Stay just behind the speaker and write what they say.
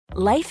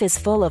Life is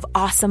full of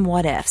awesome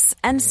what-ifs,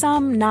 and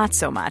some not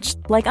so much,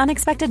 like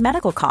unexpected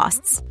medical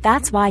costs.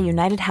 That's why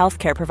United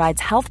Healthcare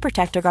provides Health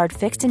Protector Guard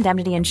fixed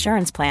indemnity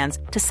insurance plans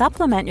to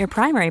supplement your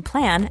primary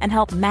plan and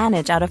help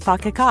manage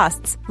out-of-pocket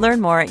costs.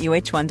 Learn more at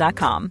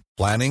uh1.com.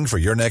 Planning for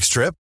your next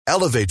trip?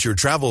 Elevate your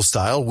travel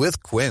style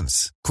with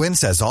Quince.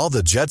 Quince has all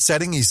the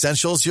jet-setting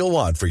essentials you'll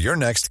want for your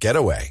next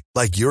getaway,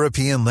 like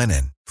European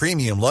linen,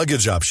 premium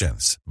luggage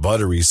options,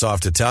 buttery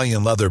soft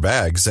Italian leather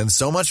bags, and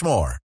so much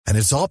more. And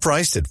it's all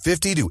priced at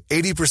 50 to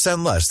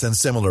 80% less than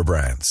similar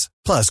brands.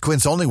 Plus,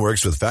 Quince only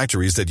works with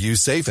factories that use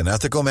safe and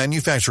ethical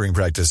manufacturing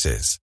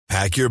practices.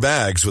 Pack your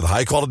bags with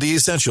high-quality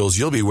essentials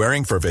you'll be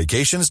wearing for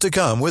vacations to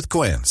come with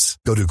Quince.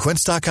 Go to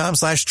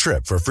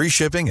quince.com/trip for free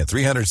shipping and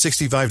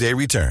 365-day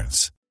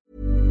returns.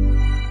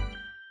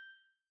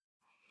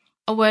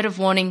 A word of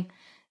warning.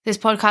 This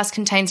podcast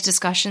contains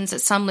discussions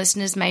that some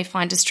listeners may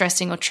find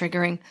distressing or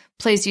triggering.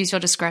 Please use your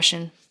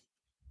discretion.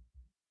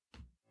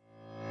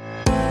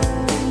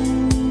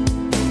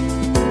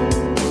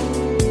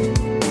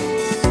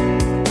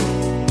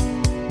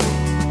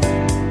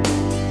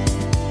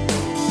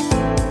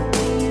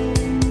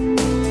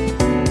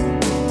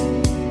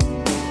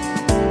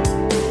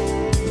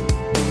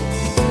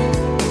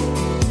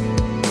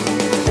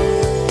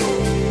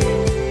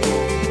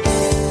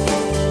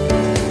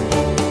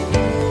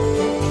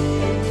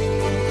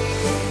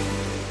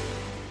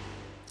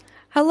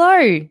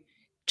 Hello.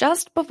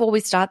 Just before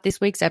we start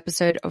this week's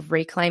episode of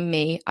Reclaim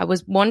Me, I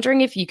was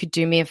wondering if you could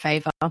do me a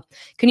favor.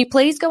 Can you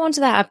please go onto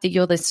the app that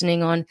you're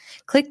listening on,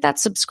 click that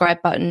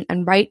subscribe button,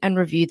 and rate and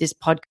review this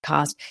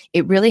podcast?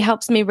 It really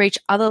helps me reach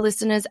other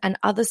listeners and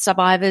other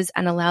survivors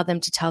and allow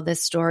them to tell their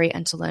story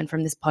and to learn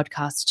from this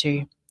podcast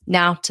too.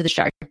 Now to the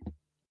show.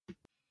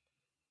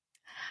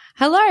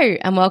 Hello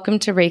and welcome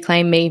to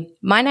Reclaim Me.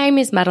 My name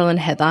is Madeline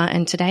Heather,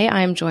 and today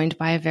I am joined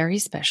by a very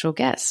special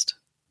guest.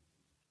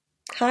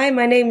 Hi,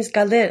 my name is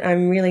Galit.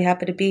 I'm really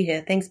happy to be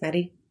here. Thanks,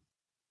 Maddie.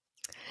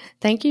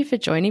 Thank you for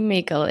joining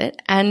me, Galit.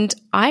 And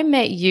I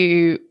met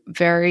you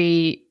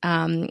very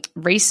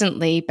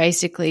recently,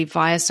 basically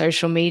via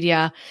social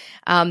media.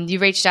 You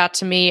reached out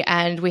to me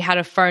and we had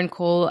a phone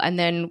call, and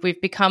then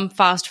we've become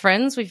fast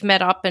friends. We've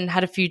met up and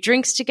had a few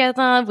drinks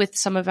together with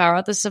some of our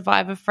other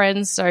survivor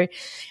friends. So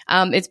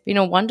it's been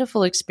a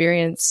wonderful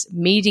experience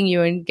meeting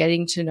you and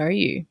getting to know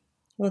you.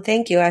 Well,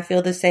 thank you. I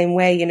feel the same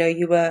way. You know,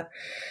 you were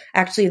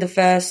actually the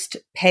first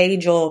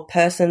page or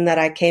person that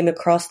I came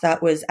across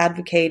that was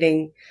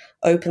advocating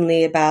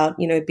openly about,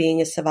 you know, being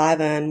a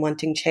survivor and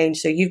wanting change.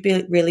 So you've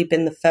really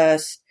been the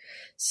first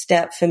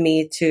step for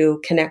me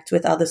to connect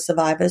with other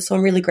survivors. So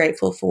I'm really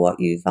grateful for what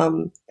you've,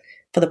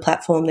 for the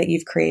platform that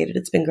you've created.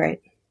 It's been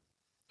great.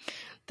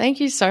 Thank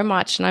you so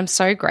much. And I'm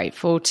so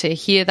grateful to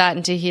hear that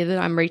and to hear that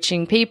I'm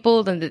reaching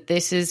people and that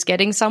this is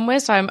getting somewhere.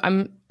 So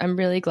I'm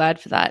really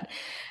glad for that.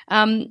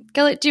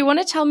 Galit, do you want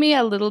to tell me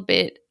a little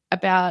bit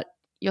about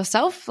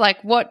yourself? Like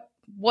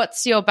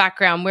what's your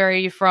background? Where are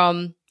you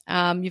from?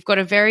 You've got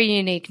a very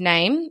unique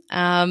name.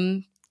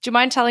 Do you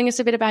mind telling us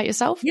a bit about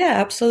yourself? Yeah,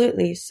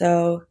 absolutely.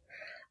 So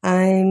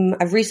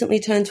I've recently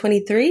turned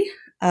 23.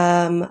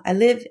 I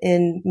live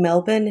in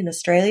Melbourne in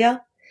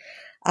Australia.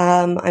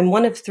 I'm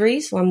one of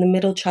three, so I'm the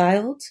middle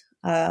child,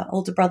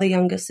 older brother,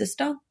 younger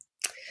sister.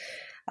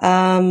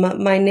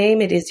 My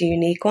name, it is a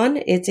unique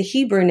one. It's a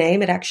Hebrew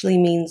name. It actually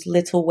means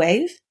little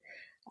wave.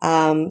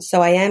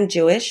 So I am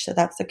Jewish, so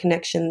that's the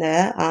connection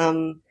there.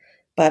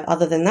 But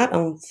other than that,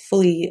 I'm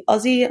fully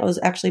Aussie. I was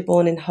actually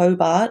born in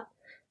Hobart,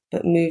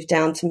 but moved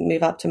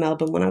up to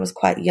Melbourne when I was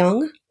quite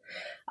young.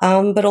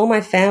 But all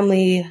my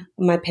family,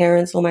 my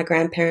parents, all my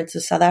grandparents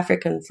are South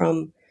African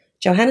from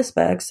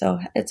Johannesburg. So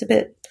it's a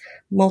bit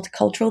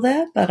multicultural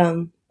there, but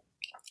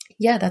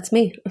yeah, that's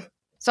me.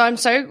 So I'm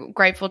so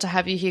grateful to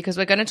have you here because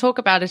we're going to talk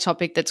about a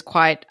topic that's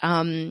quite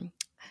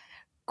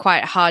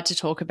hard to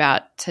talk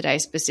about today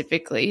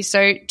specifically.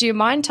 So do you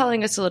mind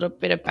telling us a little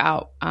bit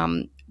about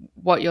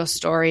what your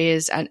story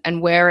is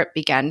and where it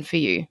began for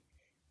you?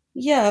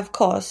 Yeah, of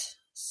course.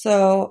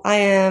 So I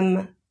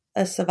am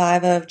a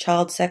survivor of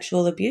child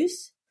sexual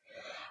abuse.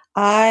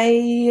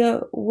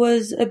 I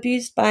was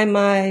abused by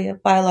my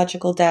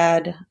biological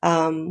dad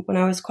when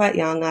I was quite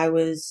young. I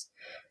was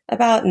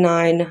about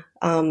 9,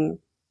 and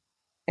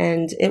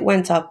it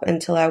went up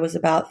until I was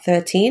about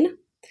 13.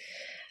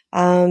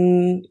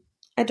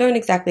 I don't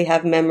exactly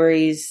have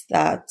memories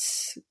that,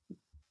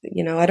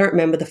 you know, I don't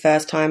remember the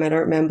first time. I don't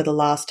remember the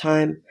last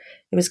time.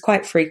 It was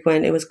quite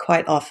frequent. It was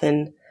quite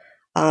often.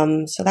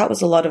 So that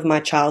was a lot of my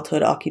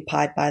childhood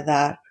occupied by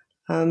that.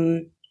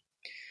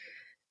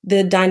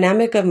 The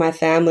dynamic of my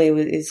family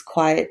is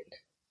quite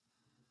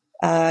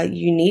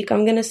unique,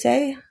 I'm going to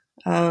say.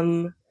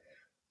 My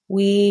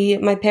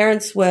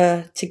parents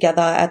were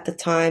together at the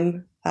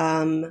time.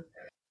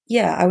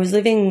 I was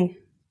living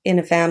in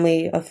a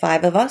family of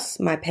 5 of us,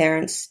 my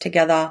parents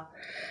together,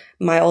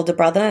 my older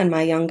brother and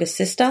my younger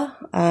sister.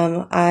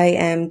 I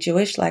am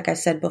Jewish, like I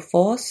said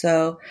before,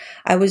 so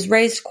I was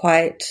raised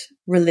quite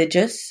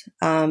religious.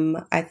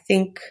 I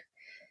think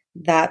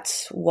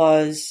that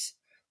was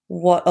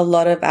what a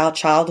lot of our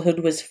childhood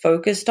was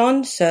focused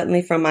on,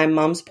 certainly from my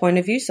mum's point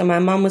of view. So my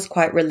mum was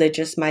quite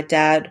religious. My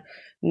dad,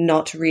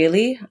 not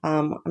really.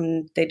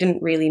 They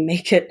didn't really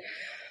make it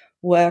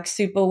work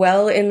super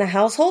well in the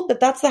household, but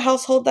that's the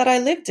household that I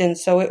lived in.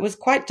 So it was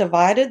quite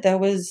divided. There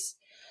was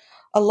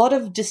a lot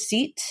of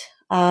deceit.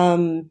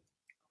 But,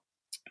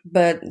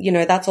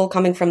 that's all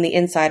coming from the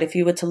inside. If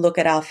you were to look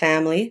at our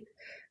family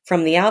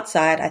from the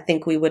outside, I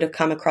think we would have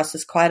come across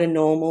as quite a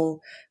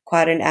normal,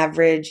 quite an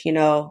average.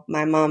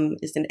 My mum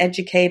is an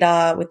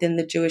educator within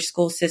the Jewish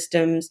school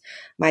systems.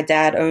 My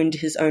dad owned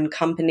his own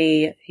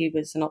company. He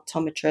was an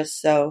optometrist.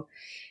 So,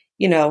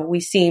 we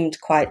seemed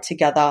quite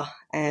together.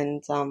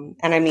 And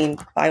I mean,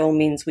 by all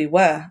means we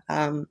were.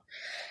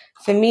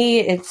 For me,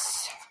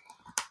 it's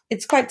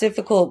quite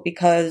difficult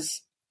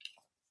because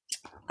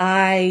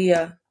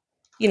I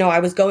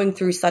was going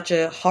through such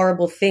a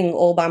horrible thing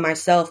all by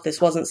myself. This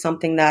wasn't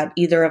something that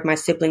either of my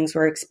siblings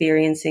were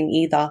experiencing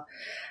either,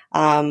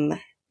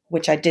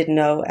 which I did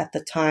know at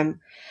the time.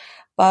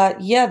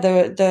 But yeah,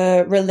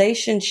 the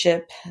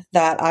relationship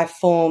that I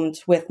formed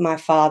with my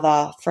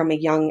father from a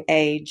young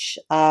age,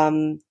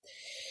 look,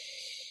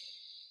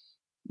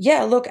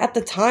 at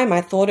the time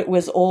I thought it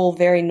was all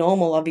very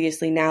normal.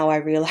 Obviously now I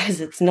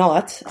realize it's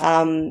not.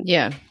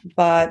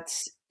 But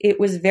it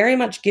was very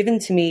much given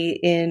to me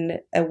in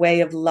a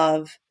way of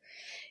love,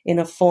 in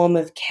a form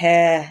of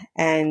care,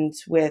 and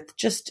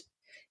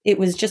it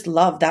was just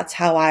love. That's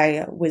how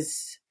I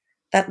was,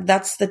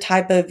 that's the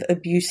type of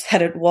abuse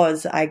that it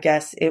was, I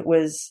guess. It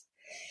was,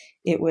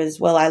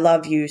 well, I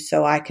love you,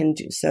 so I can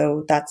do,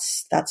 so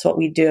that's what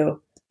we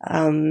do.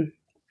 And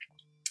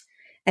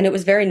it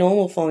was very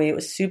normal for me. It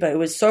was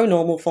so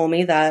normal for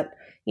me that,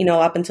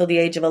 up until the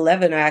age of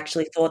 11, I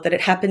actually thought that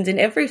it happened in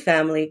every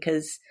family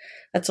because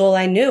that's all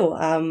I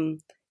knew.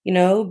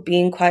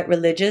 Being quite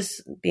religious,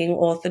 being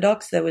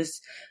Orthodox, there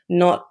was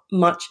not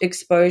much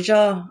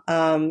exposure.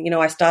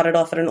 I started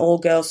off at an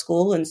all-girls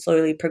school and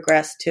slowly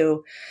progressed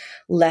to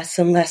less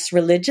and less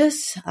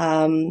religious,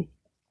 to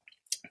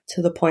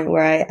the point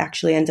where I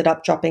actually ended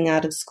up dropping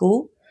out of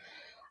school.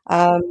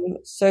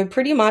 So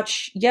pretty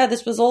much,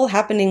 this was all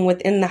happening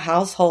within the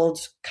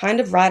household, kind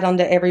of right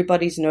under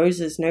everybody's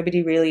noses.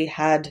 Nobody really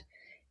had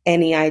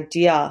any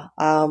idea,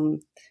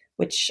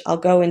 which I'll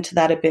go into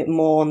that a bit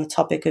more on the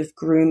topic of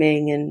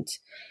grooming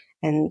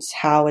and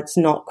how it's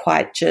not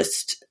quite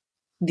just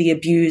the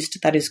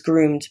abused that is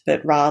groomed,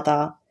 but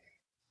rather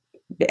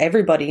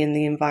everybody in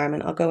the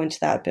environment. I'll go into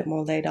that a bit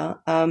more later.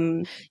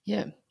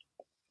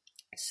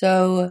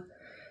 So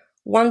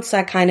once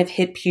I kind of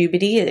hit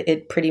puberty,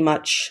 it pretty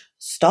much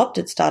stopped.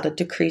 It started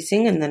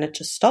decreasing and then it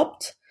just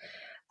stopped.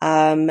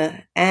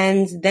 And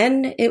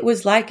then it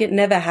was like it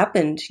never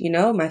happened.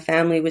 My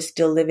family was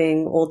still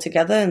living all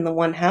together in the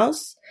one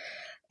house.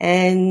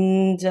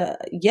 And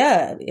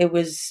it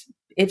was,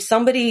 if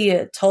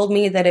somebody told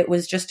me that it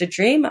was just a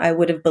dream, I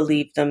would have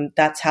believed them.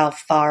 That's how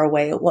far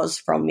away it was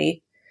from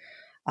me.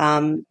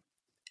 And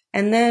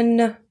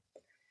then,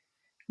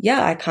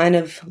 I kind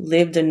of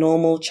lived a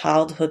normal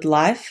childhood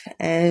life.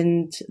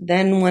 And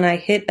then when I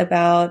hit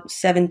about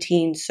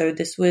 17, so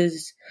this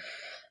was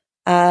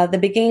the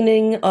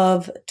beginning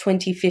of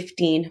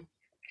 2015,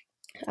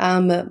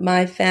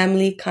 my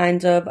family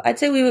I'd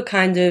say we were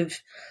kind of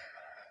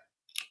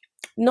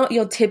not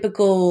your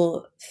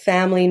typical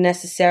family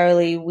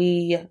necessarily.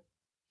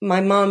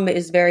 My mom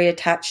is very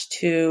attached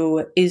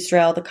to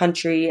Israel, the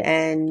country,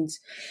 and,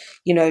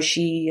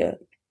 she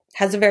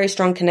has a very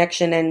strong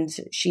connection, and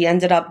she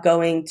ended up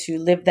going to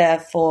live there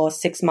for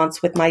 6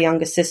 months with my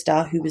younger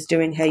sister, who was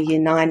doing her year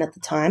 9 at the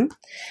time,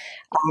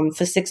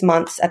 for 6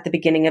 months at the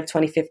beginning of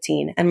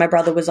 2015. And my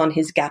brother was on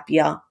his gap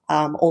year,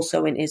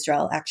 also in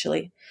Israel,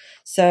 actually.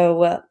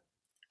 So,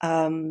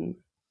 I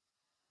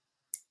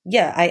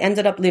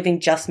ended up living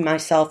just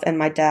myself and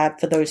my dad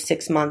for those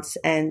 6 months.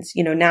 And,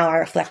 now I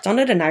reflect on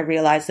it and I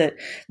realize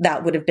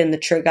that would have been the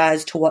trigger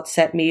as to what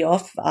set me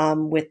off,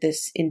 with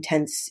this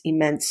intense,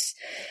 immense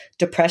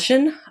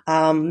depression.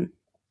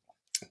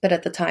 But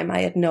at the time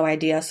I had no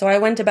idea. So I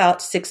went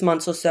about 6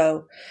 months or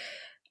so,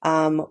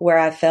 where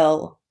I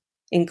fell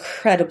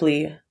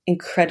incredibly,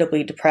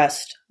 incredibly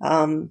depressed.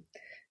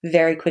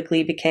 Very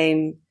quickly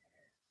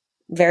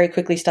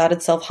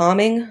started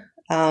self-harming,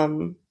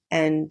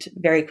 and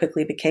very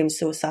quickly became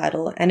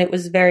suicidal. And it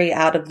was very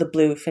out of the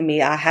blue for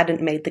me. I hadn't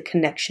made the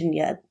connection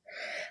yet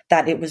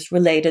that it was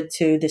related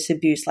to this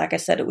abuse. Like I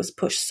said, it was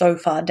pushed so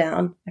far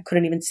down, I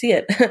couldn't even see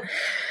it.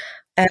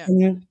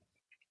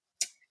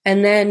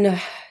 And then,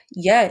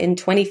 in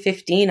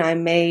 2015, I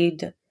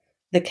made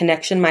the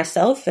connection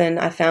myself, and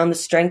I found the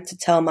strength to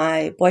tell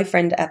my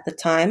boyfriend at the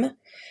time,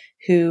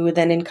 who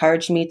then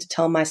encouraged me to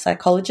tell my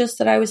psychologist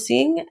that I was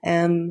seeing.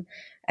 And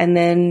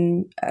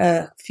then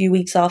a few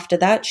weeks after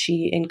that,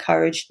 she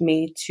encouraged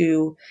me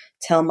to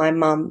tell my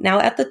mum. Now,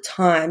 at the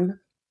time,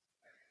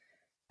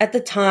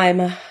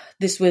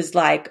 this was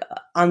like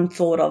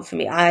unthought of for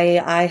me.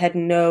 I had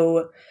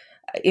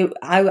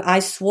I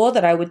swore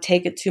that I would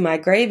take it to my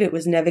grave. It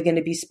was never going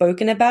to be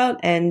spoken about.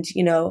 And,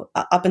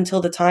 up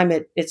until the time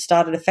it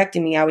started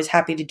affecting me, I was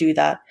happy to do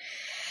that.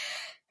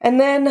 And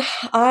then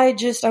I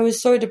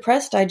was so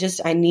depressed. I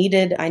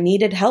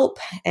needed help,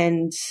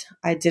 and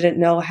I didn't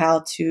know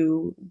how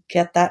to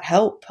get that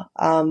help.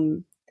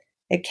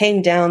 It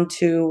came down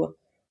to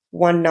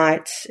one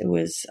night. It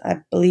was, I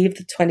believe,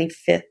 the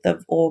 25th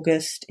of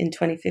August in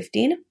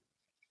 2015.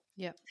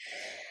 Yeah.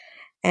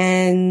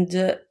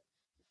 And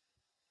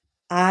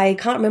I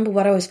can't remember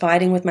what I was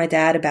fighting with my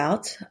dad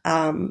about,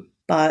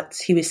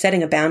 but he was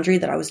setting a boundary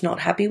that I was not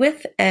happy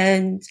with.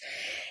 And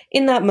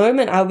in that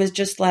moment, I was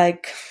just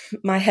like,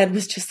 my head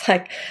was just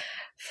like,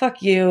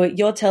 fuck you.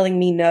 You're telling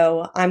me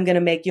no. I'm going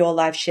to make your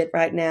life shit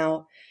right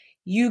now.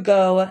 You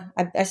go.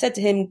 I said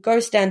to him, go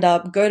stand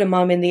up, go to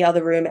mom in the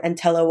other room and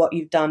tell her what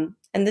you've done.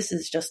 And this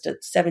is just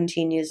at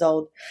 17 years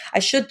old. I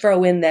should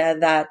throw in there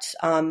that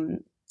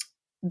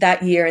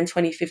that year in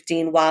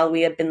 2015, while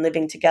we had been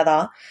living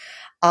together,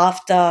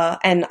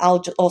 and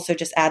I'll also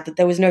just add that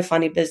there was no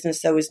funny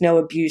business, there was no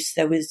abuse,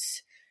 there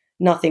was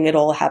nothing at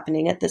all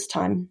happening at this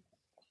time.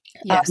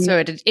 Yeah, so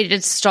it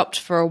had stopped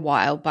for a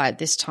while by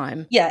this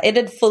time. Yeah, it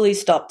had fully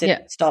stopped. It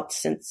had stopped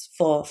since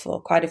for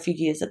quite a few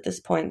years at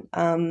this point.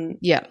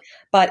 Yeah.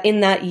 But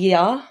in that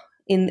year,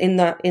 in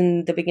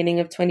the beginning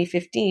of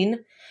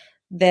 2015,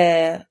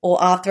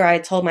 after I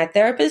told my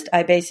therapist,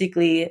 I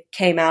basically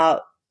came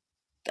out.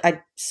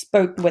 I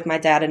spoke with my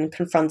dad and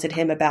confronted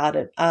him about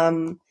it.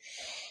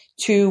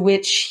 To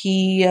which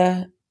he,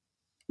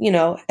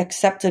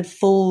 accepted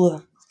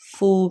full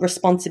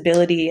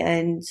responsibility,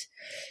 and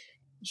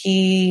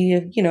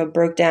he,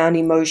 broke down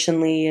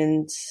emotionally.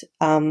 And,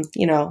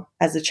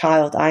 as a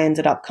child, I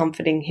ended up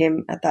comforting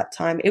him at that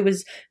time. It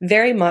was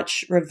very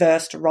much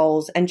reversed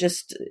roles, and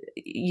just,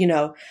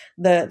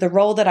 the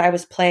role that I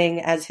was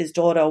playing as his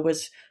daughter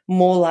was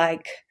more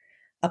like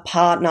a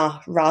partner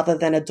rather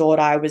than a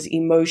daughter. I was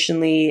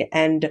emotionally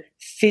and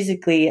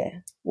physically,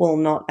 well,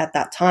 not at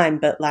that time,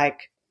 but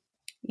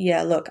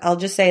look, I'll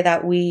just say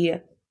that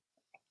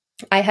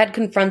I had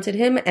confronted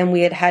him, and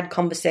we had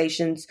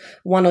conversations,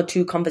 one or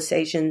two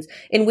conversations,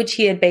 in which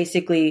he had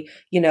basically,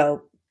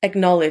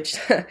 acknowledged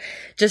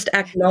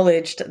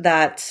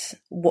that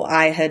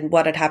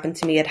what had happened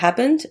to me had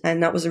happened.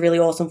 And that was a really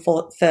awesome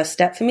first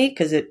step for me,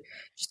 because it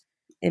just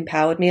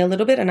empowered me a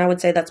little bit. And I would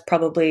say that's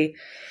probably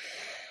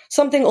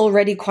something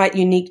already quite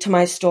unique to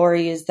my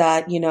story, is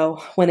that,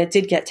 when it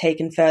did get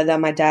taken further,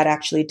 my dad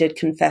actually did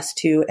confess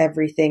to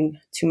everything,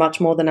 to much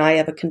more than I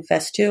ever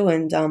confessed to.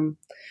 And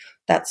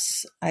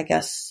that's, I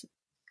guess,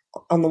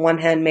 on the one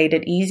hand made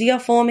it easier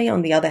for me,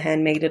 on the other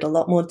hand made it a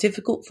lot more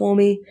difficult for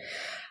me.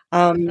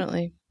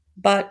 Definitely.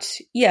 But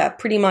yeah,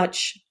 pretty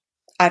much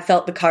I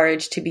felt the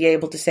courage to be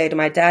able to say to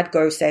my dad,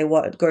 go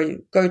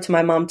to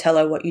my mom, tell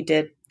her what you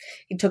did.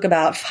 He took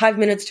about 5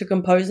 minutes to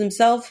compose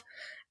himself.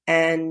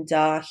 And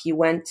he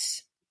went.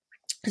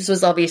 This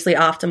was obviously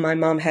after my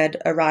mom had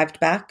arrived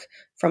back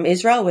from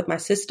Israel with my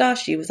sister.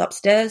 She was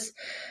upstairs,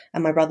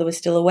 and my brother was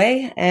still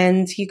away.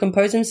 And he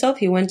composed himself.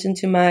 He went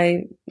into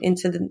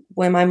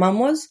where my mom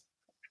was,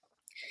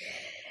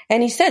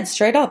 and he said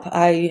straight up,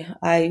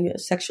 "I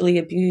sexually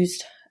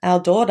abused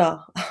our daughter."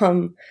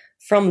 From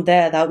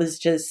there, that was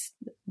just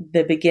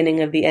the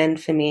beginning of the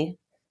end for me.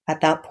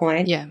 At that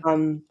point, yeah.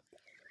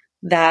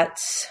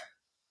 That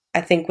I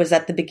think was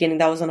at the beginning.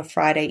 That was on a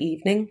Friday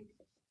evening.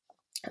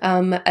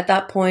 At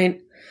that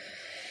point,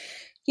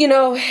 my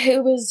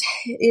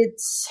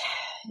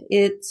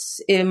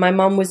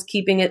mom was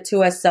keeping it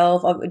to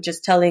herself, of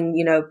just telling,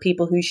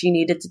 people who she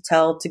needed to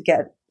tell to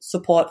get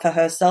support for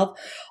herself.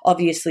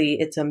 Obviously,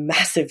 it's a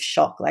massive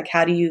shock. Like,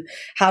 how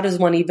does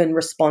one even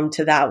respond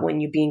to that when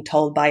you're being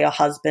told by your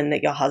husband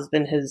that your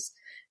husband has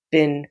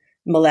been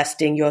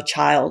molesting your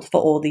child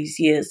for all these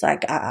years?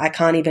 Like, I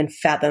can't even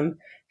fathom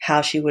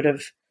how she would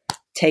have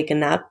taken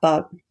that,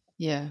 but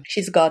yeah,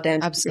 she's a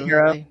goddamn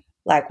superhero.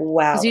 Like,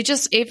 wow.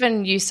 Because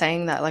you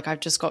saying that, like, I've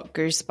just got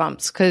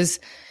goosebumps, because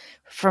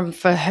for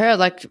her,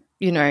 like,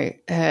 her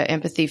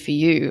empathy for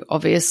you,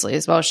 obviously,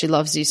 as well. She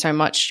loves you so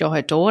much. You're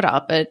her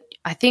daughter. But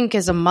I think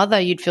as a mother,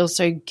 you'd feel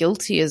so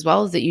guilty as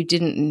well that you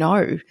didn't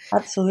know.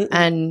 Absolutely.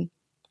 And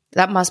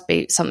that must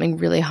be something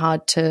really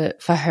hard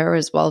for her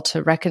as well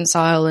to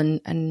reconcile.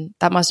 And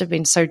that must have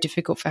been so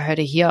difficult for her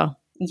to hear.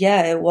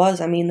 Yeah, it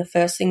was. I mean, the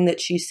first thing that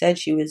she said,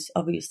 she was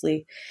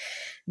obviously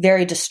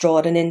very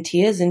distraught and in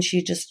tears, and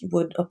she just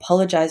would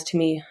apologize to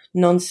me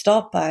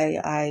nonstop.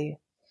 I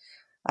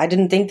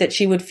didn't think that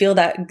she would feel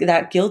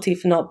that guilty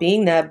for not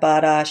being there,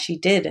 but she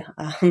did.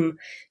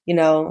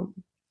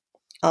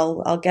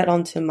 I'll get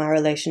onto my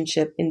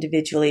relationship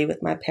individually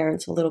with my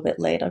parents a little bit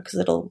later, because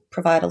it'll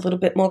provide a little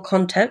bit more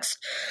context.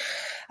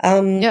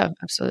 Yeah,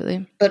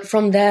 absolutely. But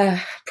from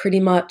there,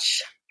 pretty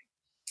much,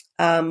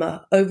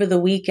 over the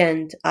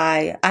weekend,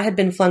 I had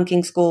been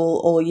flunking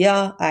school all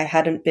year. I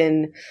hadn't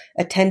been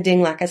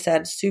attending, like I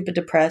said, super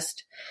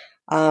depressed.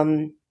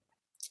 And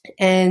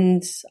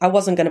I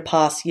wasn't going to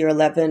pass year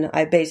 11.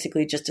 I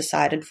basically just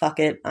decided, fuck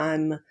it.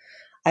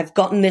 I've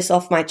gotten this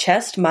off my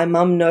chest. My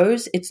mum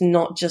knows it's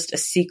not just a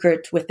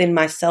secret within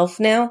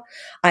myself now.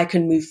 I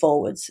can move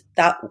forwards.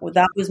 That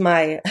was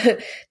my,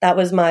 that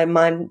was my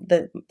mind,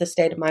 the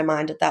state of my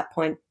mind at that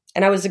point.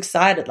 And I was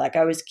excited, like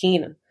I was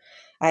keen.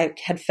 I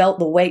had felt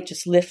the weight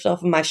just lift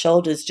off of my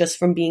shoulders just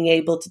from being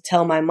able to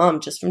tell my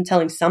mom, just from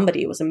telling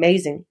somebody. It was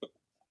amazing.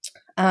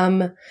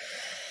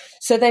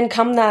 So then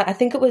come that, I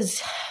think it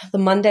was the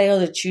Monday or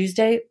the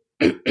Tuesday,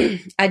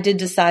 I did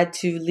decide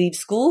to leave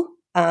school.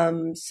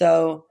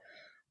 So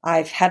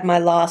I've had my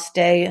last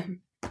day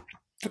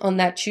on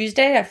that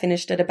Tuesday. I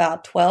finished at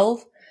about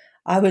 12.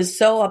 I was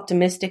so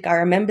optimistic. I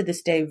remember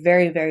this day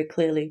very, very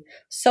clearly.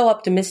 So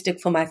optimistic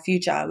for my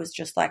future. I was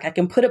just like, I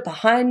can put it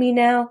behind me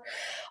now.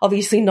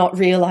 Obviously not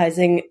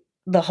realizing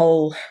the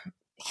whole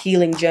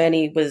healing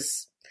journey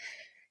was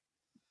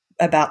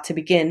about to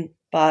begin.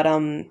 But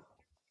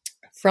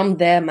from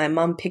there, my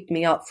mom picked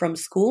me up from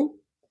school.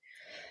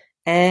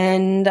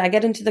 And I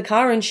get into the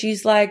car and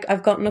she's like,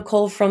 I've gotten a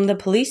call from the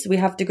police. We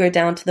have to go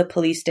down to the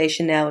police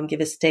station now and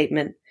give a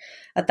statement.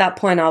 At that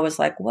point, I was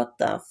like, what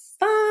the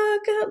fuck?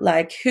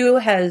 Like, who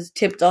has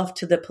tipped off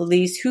to the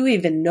police? Who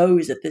even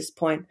knows at this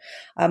point?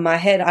 My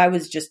head, I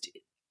was just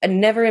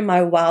never in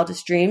my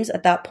wildest dreams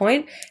at that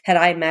point had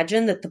I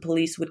imagined that the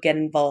police would get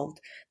involved.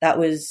 That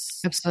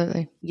was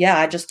absolutely. Yeah,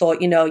 I just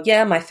thought,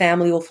 my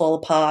family will fall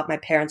apart. My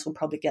parents will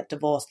probably get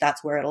divorced.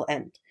 That's where it'll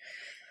end.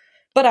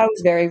 But I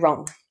was very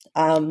wrong.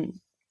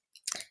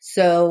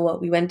 So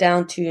we went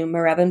down to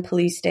Moorabbin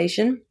Police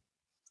Station.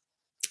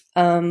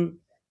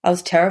 I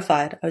was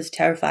terrified.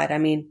 I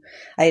mean,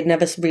 I had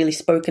never really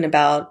spoken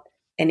about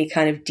any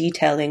kind of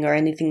detailing or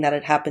anything that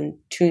had happened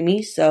to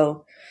me.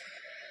 So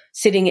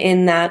sitting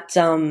in that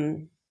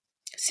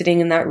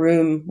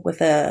room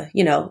with a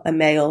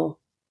male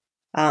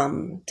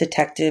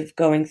detective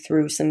going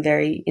through some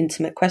very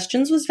intimate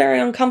questions was very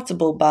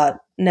uncomfortable, but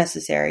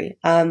necessary.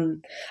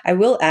 I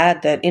will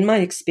add that in my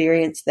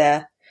experience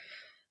there,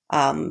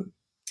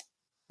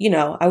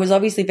 I was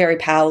obviously very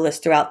powerless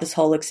throughout this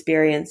whole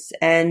experience,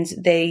 and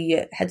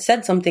they had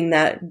said something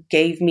that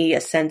gave me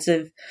a sense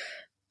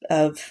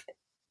of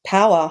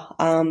power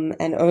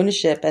and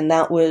ownership, and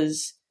that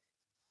was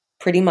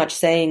pretty much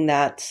saying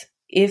that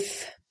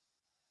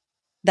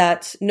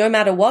no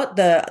matter what,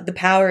 the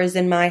power is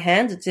in my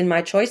hands, it's in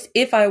my choice.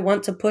 If I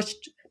want to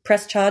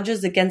press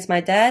charges against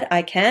my dad,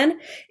 I can.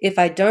 If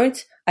I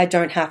don't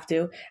have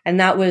to. And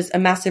that was a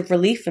massive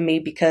relief for me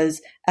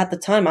because at the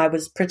time I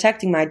was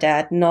protecting my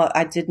dad.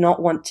 I did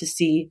not want to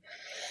see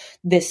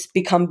this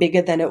become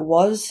bigger than it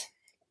was.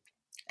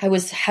 I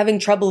was having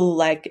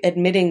trouble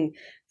admitting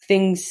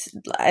things.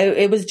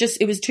 It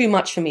was too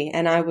much for me.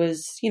 And I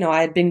was,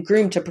 I had been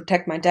groomed to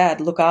protect my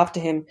dad, look after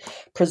him,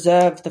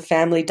 preserve the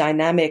family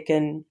dynamic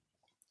and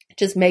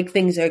just make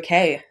things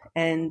okay.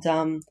 And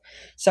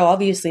so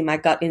obviously my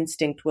gut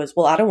instinct was,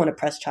 well, I don't want to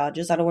press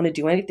charges. I don't want to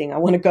do anything. I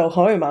want to go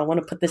home. I want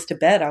to put this to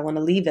bed. I want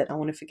to leave it. I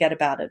want to forget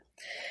about it.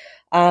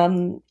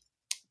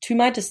 To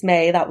my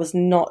dismay, that was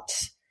not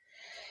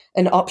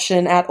an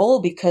option at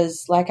all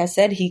because, like I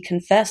said, he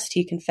confessed.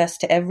 He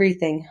confessed to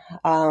everything.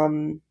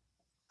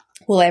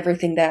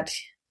 Everything that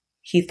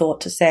he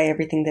thought to say,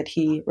 everything that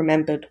he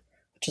remembered,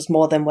 which was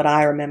more than what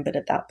I remembered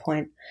at that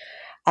point.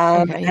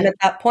 Okay. And at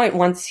that point,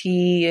 once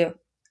he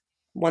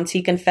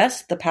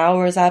confessed, the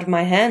power is out of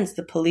my hands.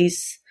 The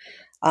police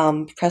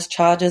pressed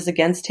charges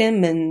against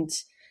him, and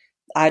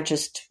I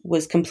just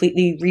was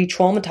completely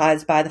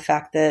re-traumatized by the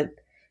fact that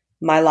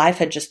my life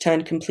had just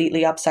turned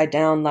completely upside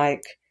down.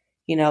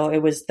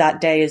 It was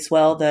that day as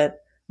well that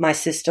my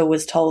sister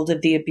was told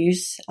of the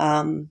abuse,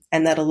 and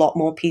that a lot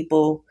more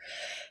people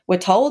were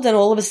told. And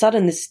all of a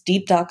sudden, this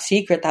deep, dark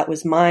secret that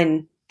was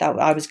mine, that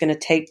I was going to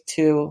take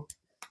to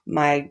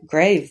my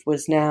grave,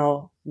 was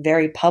now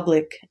very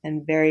public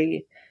and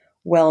very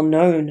well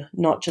known,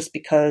 not just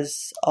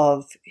because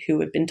of who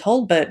had been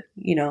told, but,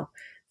 for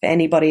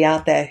anybody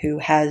out there who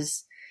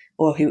has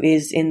or who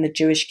is in the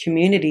Jewish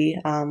community,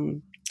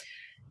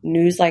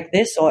 news like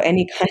this or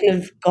any kind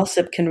of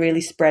gossip can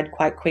really spread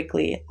quite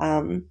quickly.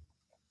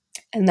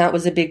 And that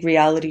was a big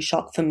reality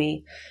shock for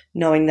me,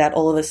 knowing that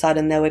all of a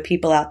sudden there were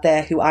people out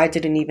there who I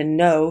didn't even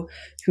know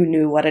who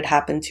knew what had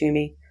happened to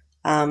me.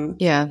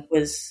 It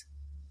was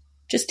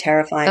just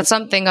terrifying. That's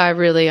something I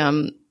really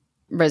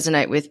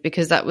resonate with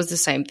because that was the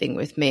same thing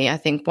with me. I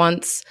think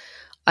once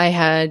I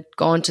had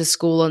gone to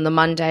school on the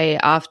Monday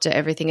after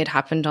everything had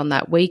happened on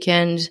that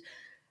weekend,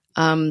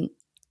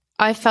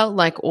 I felt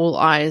like all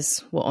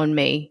eyes were on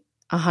me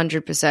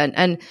 100%.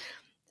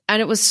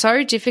 And it was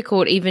so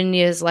difficult even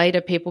years later,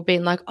 people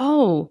being like,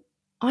 oh,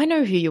 I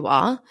know who you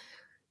are.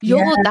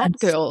 You're that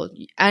girl.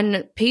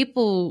 And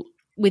people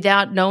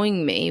without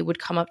knowing me would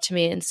come up to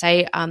me and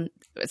say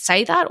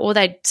that, or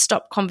they'd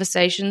stop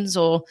conversations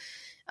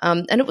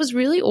and it was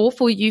really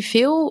awful. You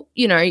feel,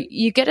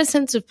 you get a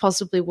sense of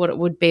possibly what it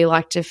would be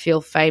like to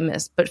feel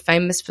famous, but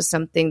famous for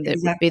something that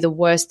would be the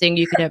worst thing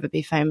you could ever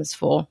be famous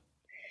for.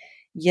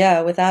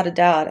 Yeah, without a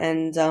doubt.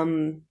 And,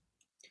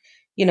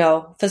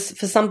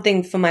 for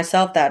something for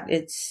myself that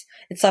it's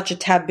such a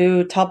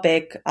taboo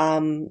topic,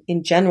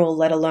 in general,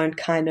 let alone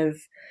kind of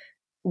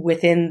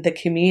within the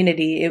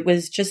community, it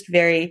was just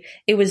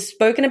it was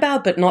spoken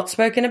about, but not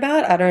spoken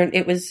about.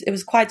 It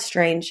was quite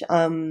strange.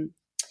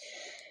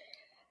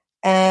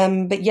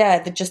 But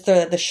yeah, just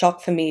the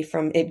shock for me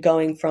from it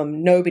going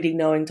from nobody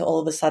knowing to all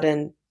of a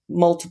sudden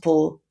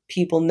multiple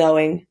people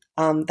knowing,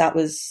 that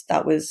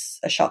was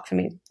a shock for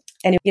me.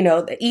 And, you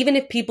know, even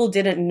if people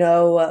didn't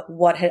know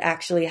what had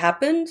actually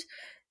happened,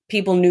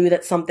 people knew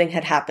that something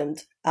had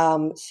happened.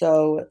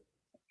 So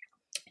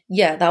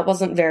yeah, that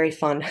wasn't very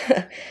fun.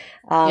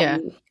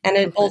 And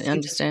it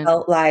also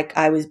felt like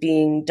I was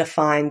being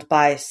defined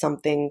by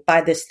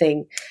this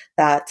thing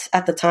that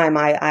at the time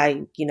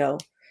I you know,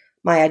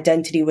 my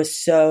identity was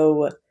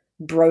so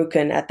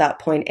broken at that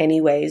point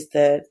anyways,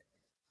 that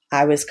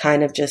I was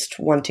kind of just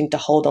wanting to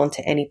hold on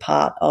to any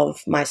part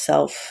of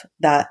myself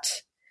that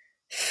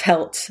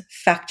felt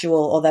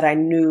factual or that I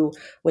knew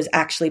was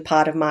actually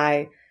part of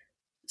my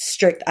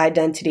strict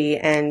identity.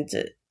 And,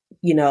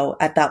 you know,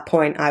 at that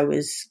point I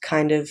was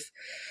kind of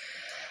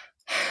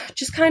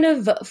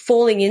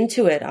falling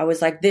into it. I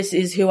was like, this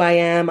is who I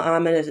am.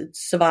 I'm a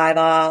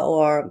survivor,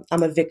 or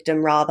I'm a victim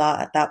rather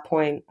at that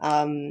point.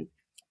 And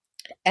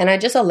I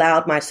just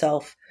allowed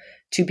myself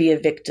to be a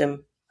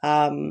victim.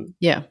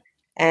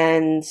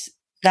 And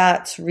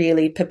that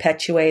really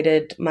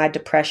perpetuated my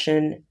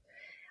depression.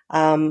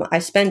 I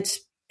spent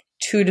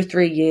 2 to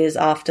 3 years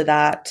after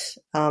that,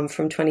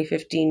 from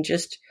 2015,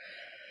 just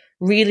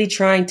really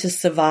trying to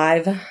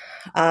survive.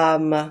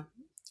 I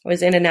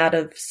was in and out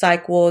of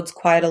psych wards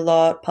quite a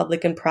lot,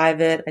 public and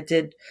private. I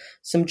did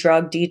some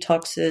drug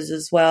detoxes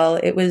as well.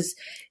 It was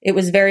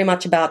very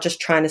much about just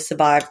trying to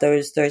survive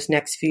those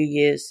next few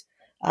years.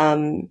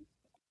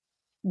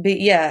 But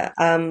yeah.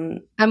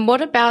 And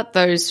what about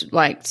those,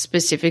 like,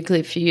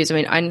 specifically for you? I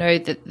mean, I know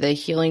that the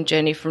healing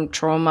journey from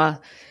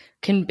trauma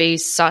can be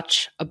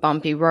such a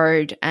bumpy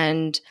road,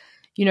 and,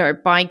 you know,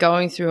 by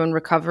going through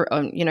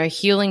and you know,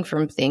 healing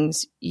from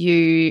things,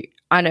 you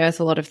unearth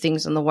a lot of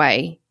things on the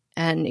way,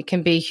 and it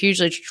can be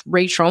hugely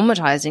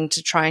re-traumatizing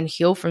to try and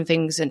heal from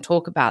things and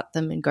talk about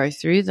them and go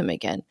through them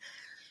again.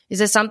 Is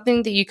there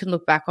something that you can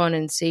look back on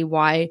and see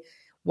why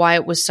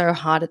it was so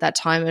hard at that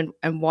time,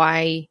 and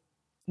why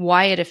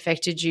it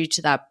affected you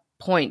to that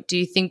point? Do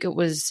you think it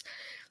was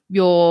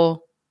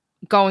your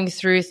going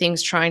through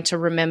things, trying to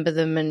remember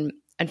them and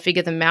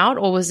figure them out,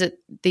 or was it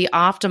the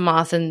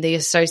aftermath and the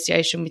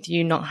association with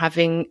you not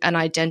having an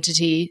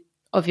identity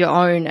of your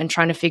own and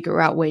trying to figure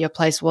out where your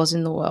place was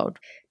in the world?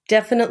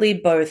 Definitely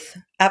both.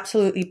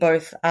 Absolutely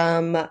both.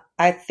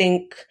 I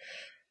think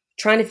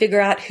trying to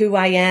figure out who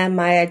I am,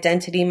 my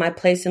identity, my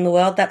place in the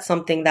world, that's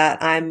something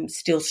that I'm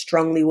still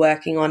strongly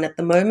working on at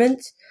the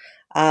moment.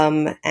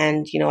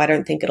 And, you know, I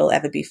don't think it'll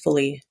ever be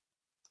fully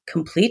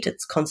complete.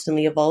 It's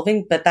constantly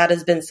evolving, but that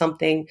has been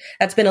something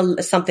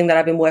that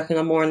I've been working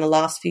on more in the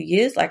last few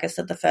years. Like I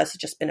said, the first has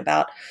just been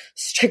about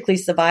strictly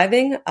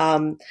surviving.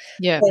 But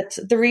part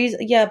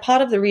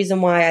of the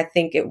reason why I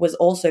think it was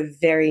also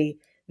very,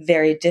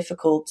 very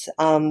difficult,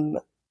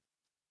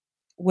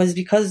 was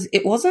because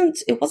it wasn't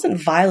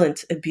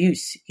violent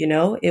abuse, you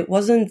know, it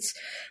wasn't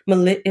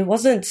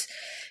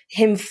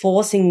him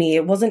forcing me.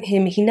 It wasn't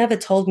him. He never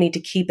told me to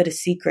keep it a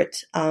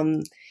secret.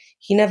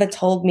 He never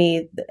told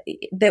me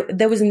that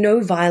there was no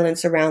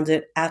violence around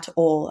it at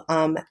all.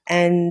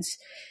 And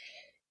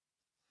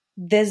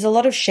there's a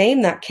lot of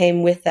shame that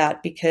came with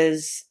that,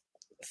 because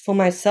for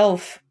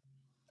myself,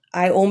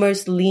 I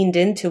almost leaned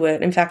into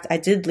it. In fact, I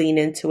did lean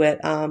into it,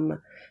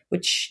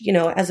 which, you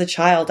know, as a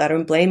child, I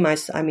don't blame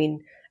myself. I mean,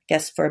 I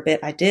guess for a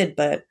bit I did,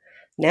 but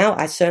now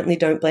I certainly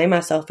don't blame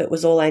myself. It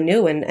was all I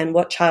knew. And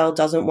what child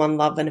doesn't want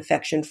love and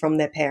affection from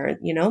their parent,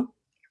 you know?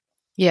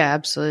 Yeah,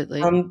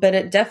 absolutely. But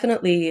it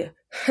definitely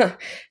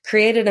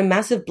created a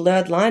massive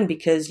blurred line,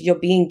 because you're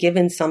being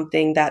given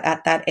something that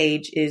at that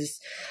age is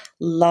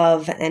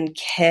love and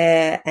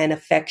care and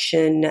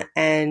affection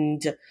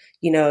and,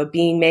 you know,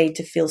 being made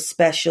to feel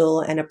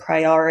special and a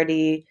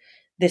priority,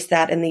 this,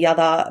 that, and the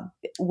other,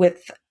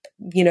 with,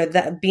 you know,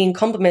 that being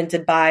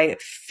complemented by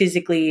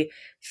physically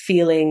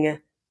feeling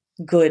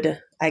good,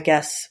 I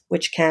guess,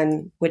 which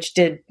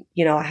did,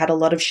 you know, I had a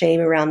lot of shame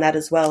around that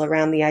as well,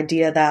 around the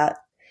idea that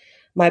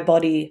my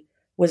body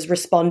was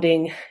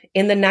responding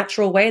in the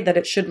natural way that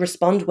it should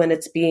respond when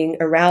it's being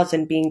aroused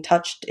and being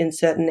touched in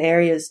certain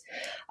areas.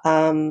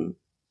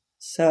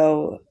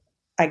 So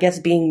I guess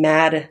being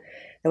mad,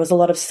 there was a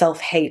lot of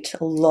self-hate,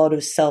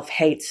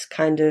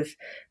 kind of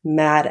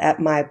mad at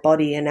my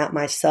body and at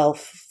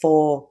myself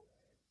for,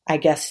 I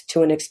guess,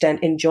 to an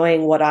extent,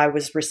 enjoying what I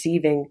was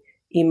receiving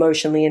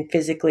emotionally and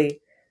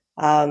physically.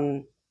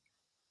 There's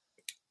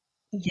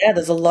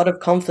a lot of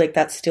conflict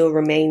that still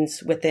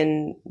remains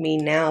within me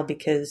now,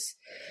 because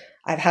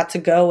I've had to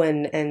go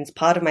and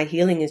part of my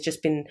healing has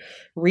just been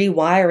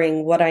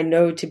rewiring what I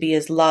know to be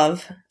as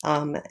love,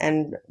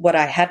 and what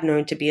I had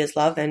known to be as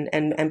love,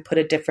 and put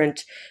a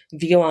different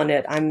view on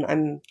it.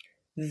 I'm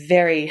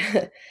very,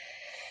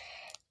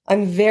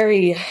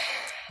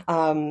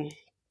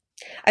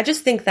 I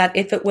just think that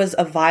if it was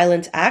a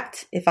violent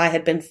act, if I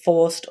had been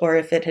forced, or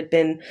if it had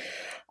been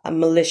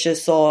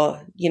malicious,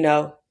 or, you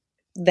know,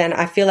 then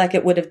I feel like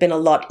it would have been a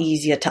lot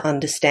easier to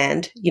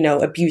understand,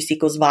 abuse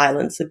equals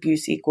violence,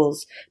 abuse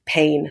equals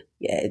pain.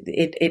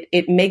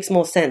 It makes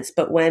more sense.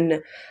 But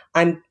when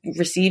I'm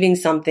receiving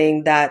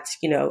something that,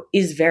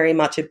 is very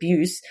much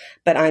abuse,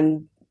 but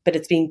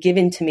it's being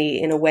given to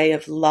me in a way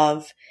of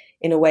love,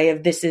 in a way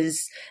of this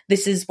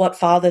is what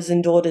fathers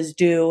and daughters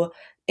do.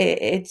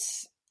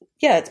 It's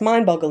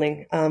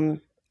mind-boggling.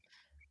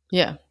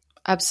 Yeah,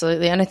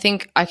 absolutely. And I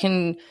think I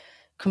can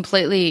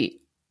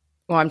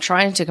I'm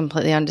trying to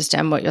completely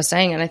understand what you're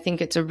saying. And I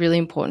think it's a really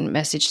important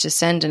message to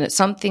send. And it's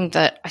something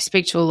that I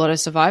speak to a lot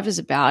of survivors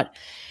about,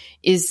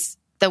 is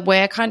that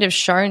we're kind of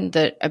shown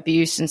that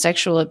abuse and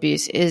sexual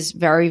abuse is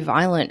very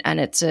violent, and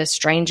it's a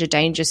stranger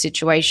danger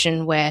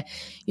situation where,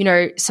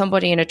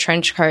 somebody in a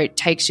trench coat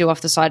takes you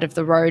off the side of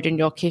the road and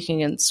you're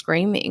kicking and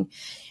screaming.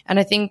 And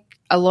I think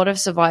a lot of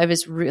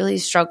survivors really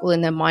struggle in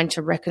their mind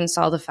to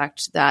reconcile the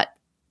fact that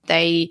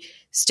they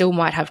still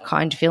might have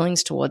kind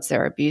feelings towards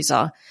their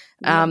abuser,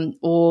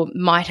 or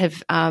might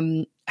have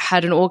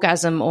had an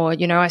orgasm, or,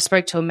 I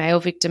spoke to a male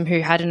victim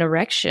who had an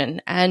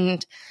erection,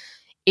 and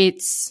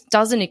it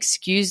doesn't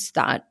excuse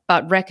that,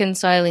 but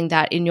reconciling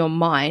that in your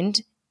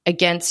mind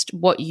against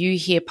what you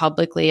hear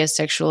publicly as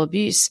sexual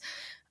abuse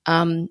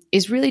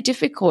is really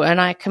difficult. And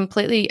I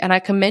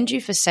commend you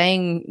for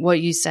saying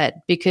what you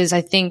said, because I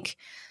think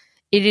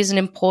it is an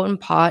important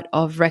part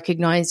of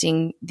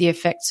recognizing the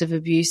effects of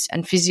abuse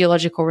and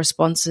physiological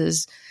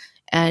responses,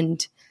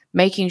 and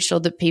making sure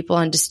that people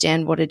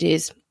understand what it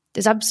is.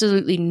 There's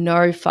absolutely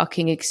no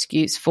fucking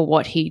excuse for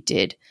what he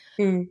did.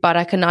 But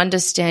I can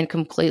understand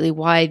completely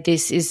why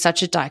this is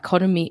such a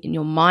dichotomy in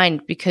your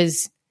mind,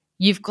 because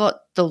you've got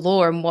the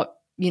law and what,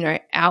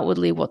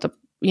 outwardly what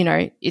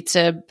it's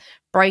a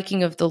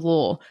breaking of the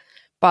law.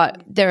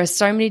 But there are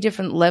so many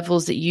different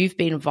levels that you've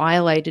been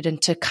violated, and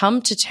to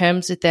come to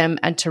terms with them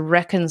and to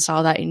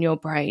reconcile that in your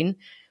brain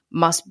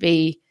must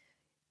be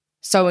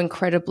so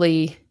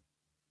incredibly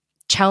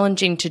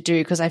challenging to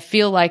do, because I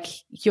feel like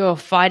you're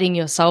fighting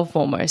yourself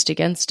almost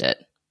against it.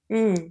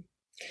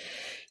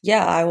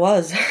 Yeah, I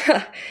was.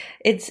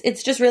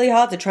 It's just really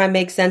hard to try and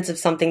make sense of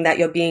something that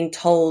you're being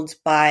told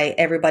by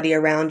everybody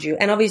around you.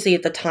 And obviously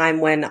at the time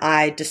when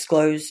I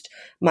disclosed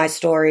my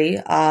story,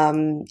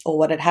 or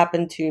what had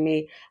happened to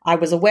me, I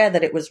was aware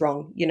that it was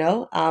wrong,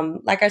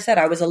 Like I said,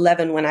 I was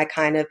 11 when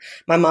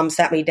my mom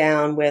sat me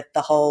down with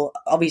the whole,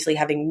 obviously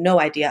having no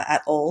idea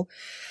at all.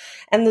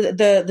 And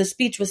the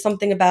speech was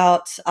something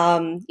about,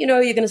 you're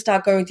going to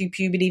start going through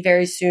puberty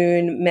very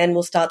soon. Men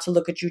will start to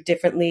look at you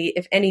differently.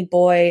 If any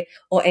boy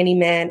or any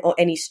man or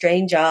any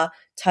stranger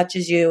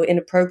touches you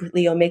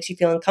inappropriately or makes you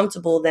feel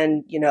uncomfortable,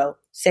 then,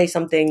 say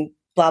something,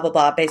 blah, blah,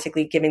 blah,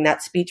 basically giving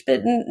that speech.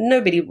 But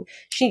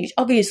she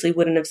obviously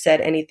wouldn't have said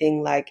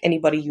anything like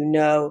anybody,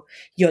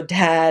 your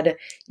dad,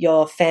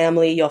 your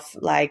family, your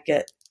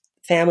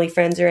family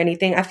friends or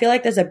anything. I feel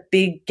like there's a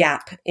big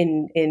gap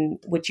in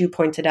which you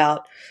pointed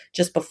out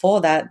just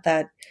before that,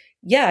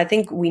 I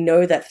think we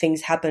know that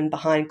things happen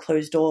behind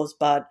closed doors,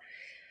 but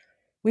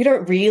we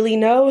don't really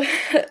know.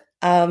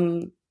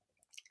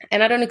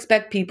 And I don't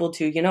expect people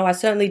to, I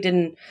certainly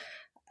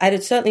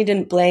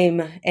didn't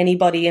blame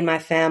anybody in my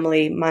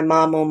family, my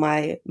mom or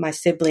my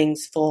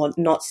siblings, for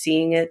not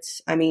seeing it.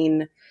 I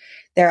mean,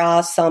 there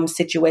are some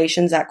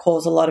situations that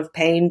cause a lot of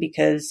pain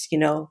because,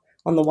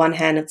 on the one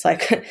hand, it's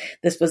like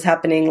this was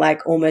happening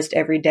like almost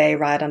every day,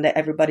 right under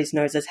everybody's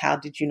noses. How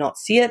did you not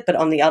see it? But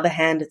on the other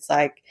hand, it's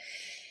like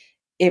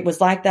it was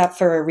like that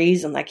for a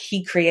reason. Like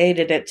he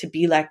created it to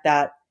be like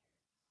that.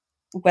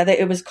 Whether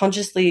it was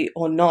consciously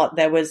or not,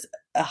 there was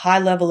a high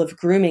level of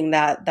grooming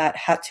that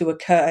had to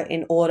occur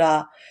in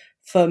order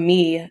for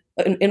me,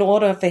 in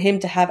order for him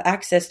to have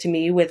access to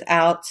me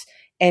without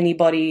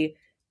anybody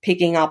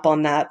picking up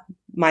on that.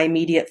 My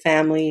immediate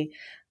family,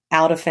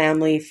 outer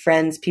family,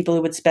 friends, people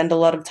who would spend a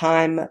lot of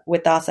time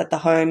with us at the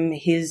home,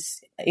 his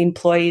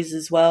employees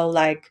as well.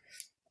 Like,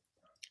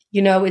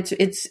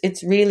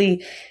 it's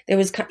really, there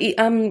was,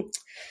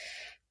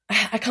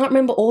 I can't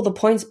remember all the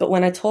points, but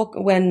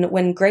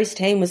when Grace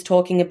Tame was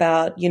talking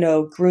about,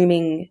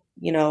 grooming,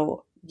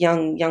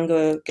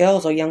 younger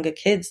girls or younger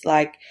kids,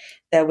 like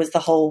there was the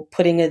whole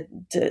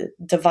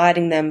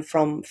dividing them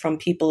from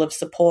people of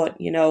support.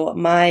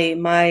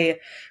 My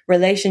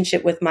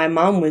relationship with my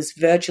mom was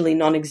virtually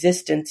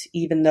non-existent,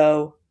 even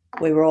though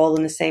we were all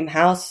in the same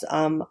house.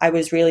 I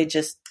was really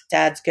just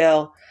dad's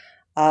girl.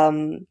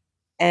 And,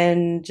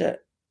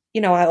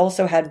 I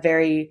also had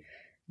very,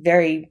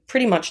 very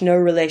pretty much no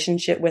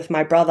relationship with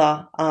my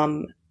brother.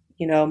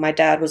 My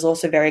dad was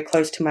also very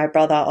close to my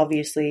brother,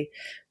 obviously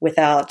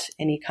without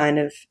any kind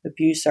of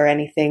abuse or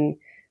anything,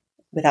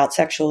 without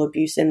sexual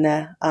abuse in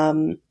there.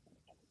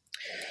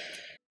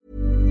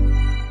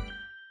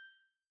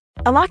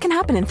 A lot can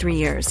happen in 3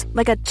 years,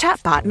 like a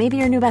chatbot may be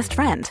your new best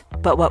friend.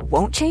 But what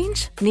won't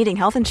change? Needing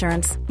health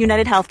insurance.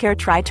 United Healthcare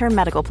Tri-Term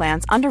Medical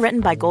Plans, underwritten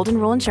by Golden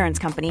Rule Insurance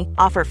Company,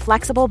 offer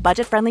flexible,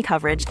 budget-friendly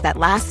coverage that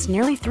lasts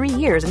nearly 3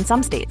 years in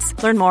some states.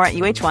 Learn more at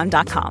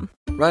UH1.com.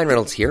 Ryan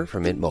Reynolds here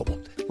from Mint Mobile.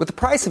 With the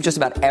price of just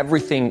about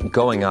everything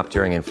going up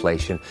during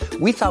inflation,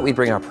 we thought we'd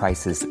bring our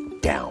prices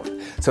down.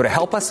 So to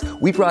help us,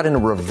 we brought in a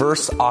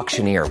reverse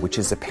auctioneer, which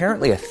is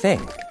apparently a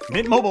thing.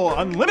 Mint Mobile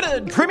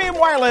Unlimited Premium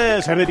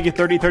Wireless. How to get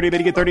 30, 30, bit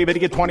to get 30, bit to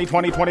get 20,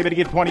 20, 20, bit to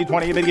get 20,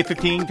 20, bit to get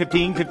 15,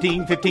 15,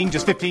 15, 15,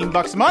 just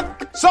 $15 a month?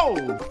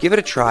 Sold! Give it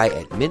a try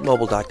at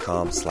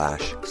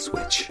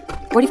mintmobile.com/switch.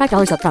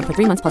 $45 up front for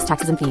 3 months plus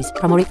taxes and fees.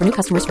 Promo rate for new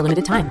customers for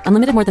limited time.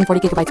 Unlimited more than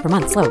 40 gigabytes per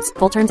month. Slows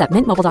full terms at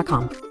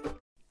mintmobile.com.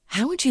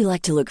 How would you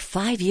like to look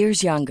 5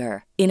 years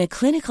younger? In a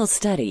clinical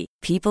study,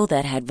 people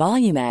that had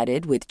volume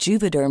added with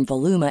Juvederm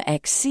Voluma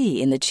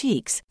XC in the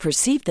cheeks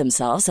perceived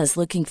themselves as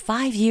looking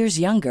 5 years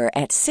younger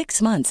at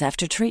 6 months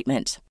after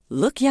treatment.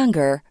 Look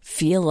younger,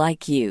 feel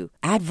like you.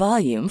 Add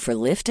volume for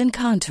lift and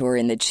contour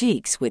in the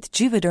cheeks with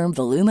Juvederm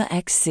Voluma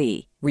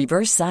XC.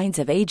 Reverse signs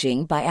of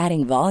aging by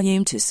adding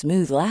volume to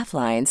smooth laugh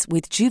lines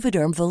with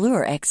Juvederm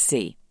Volure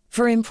XC.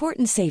 For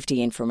important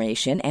safety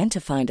information and to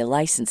find a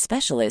licensed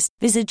specialist,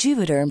 visit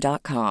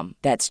Juvederm.com.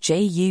 That's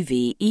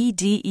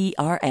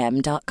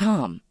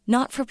JUVEDERM.com.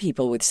 Not for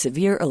people with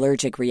severe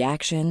allergic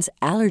reactions,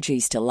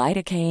 allergies to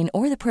lidocaine,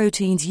 or the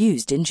proteins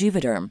used in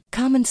Juvederm.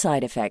 Common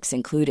side effects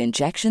include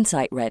injection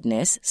site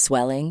redness,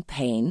 swelling,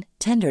 pain,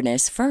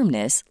 tenderness,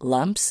 firmness,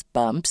 lumps,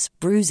 bumps,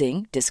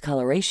 bruising,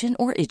 discoloration,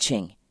 or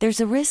itching.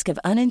 There's a risk of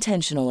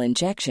unintentional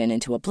injection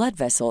into a blood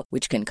vessel,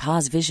 which can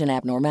cause vision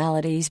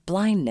abnormalities,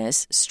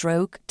 blindness,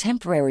 stroke,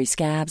 temporary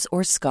scabs,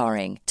 or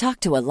scarring. Talk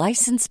to a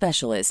licensed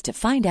specialist to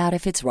find out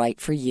if it's right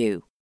for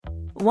you.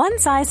 One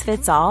size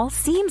fits all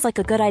seems like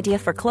a good idea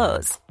for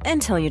clothes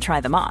until you try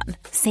them on.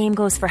 Same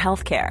goes for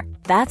healthcare.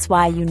 That's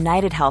why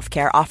United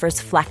Healthcare offers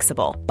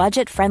flexible,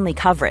 budget-friendly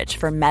coverage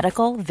for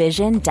medical,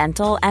 vision,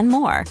 dental, and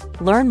more.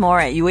 Learn more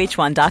at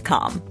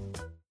uh1.com.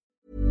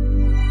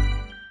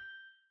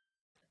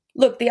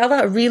 Look, the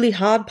other really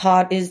hard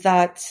part is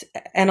that,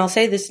 and I'll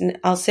say this, and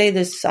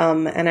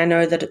I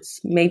know that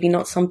it's maybe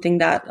not something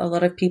that a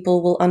lot of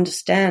people will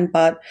understand,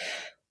 but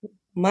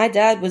my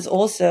dad was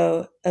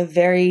also a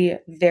very,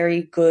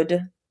 very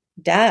good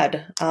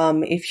dad.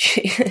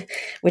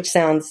 Which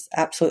sounds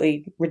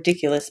absolutely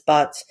ridiculous,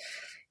 but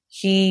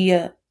he,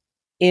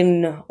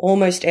 in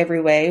almost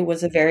every way,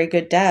 was a very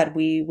good dad.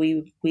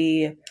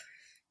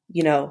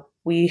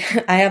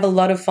 I have a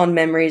lot of fond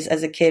memories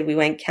as a kid. We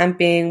went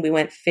camping, we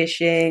went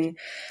fishing.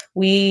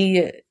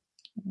 We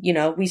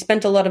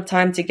spent a lot of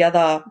time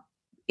together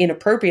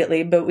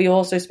inappropriately, but we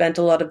also spent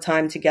a lot of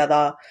time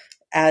together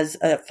as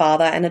a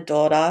father and a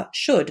daughter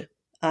should.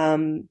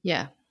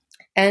 Yeah.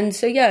 And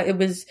so, yeah, it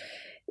was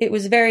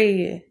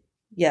very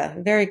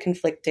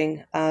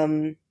conflicting.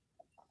 And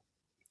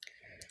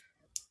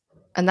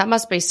that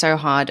must be so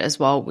hard as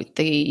well with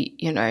the,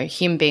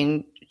 him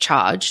being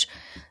charged,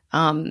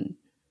 and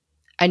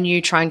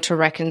you trying to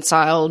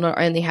reconcile not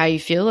only how you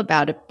feel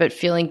about it, but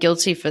feeling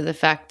guilty for the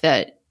fact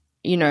that,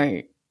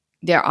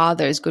 there are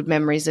those good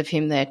memories of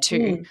him there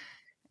too.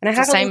 And it's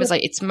the same as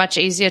it's much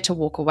easier to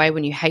walk away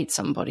when you hate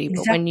somebody,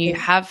 but when you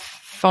have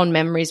fond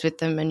memories with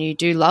them and you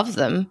do love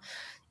them,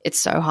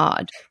 it's so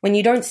hard. When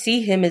you don't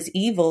see him as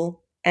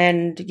evil,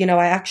 and,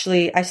 I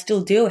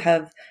still do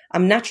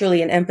I'm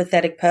naturally an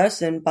empathetic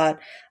person,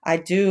 but I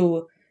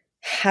do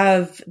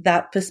have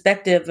that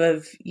perspective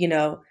of,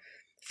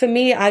 for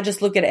me, I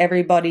just look at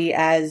everybody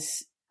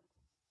as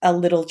a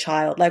little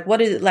child. Like,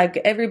 what is it? Like,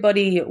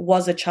 everybody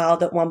was a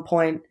child at one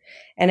point,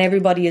 and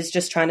everybody is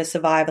just trying to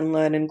survive and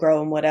learn and grow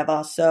and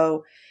whatever.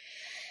 So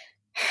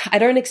I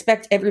don't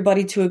expect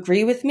everybody to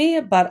agree with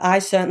me, but I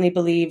certainly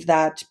believe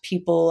that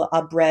people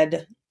aren't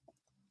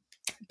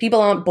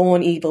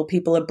born evil.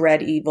 People are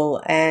bred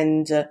evil.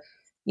 And,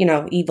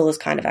 evil is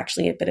kind of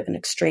actually a bit of an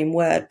extreme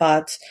word,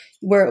 but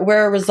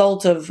we're a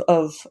result of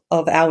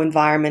our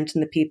environment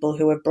and the people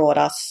who have brought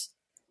us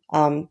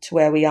to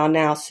where we are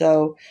now.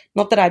 So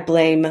not that I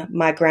blame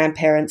my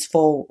grandparents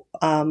for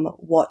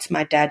what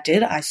my dad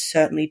did. I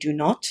certainly do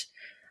not.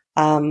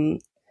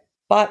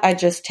 But I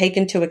just take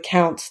into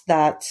account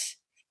that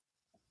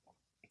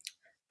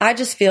I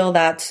just feel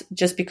that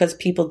just because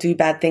people do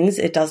bad things,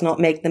 it does not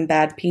make them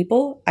bad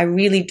people. I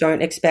really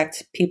don't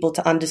expect people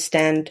to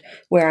understand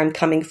where I'm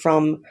coming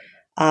from,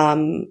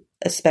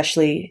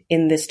 especially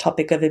in this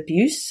topic of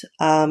abuse.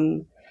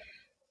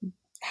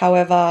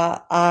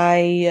 However,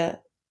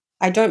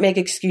 I don't make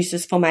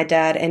excuses for my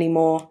dad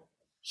anymore.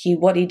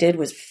 What he did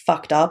was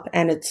fucked up,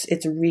 and it's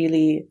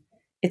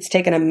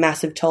taken a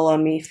massive toll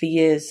on me for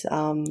years.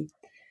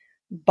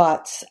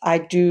 But I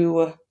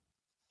do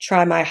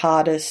try my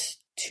hardest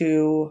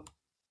to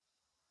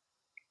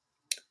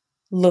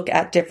look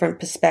at different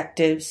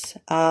perspectives,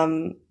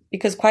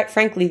 because quite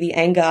frankly, the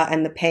anger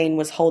and the pain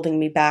was holding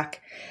me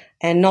back.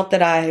 And not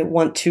that I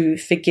want to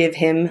forgive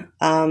him,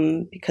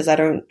 because I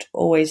don't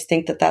always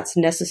think that that's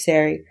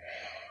necessary.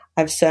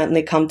 I've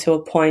certainly come to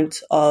a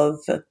point of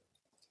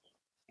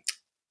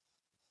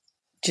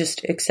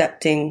just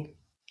accepting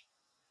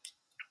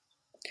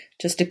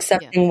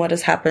what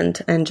has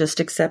happened, and just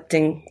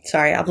accepting.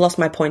 Sorry, I've lost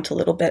my point a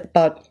little bit,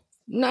 but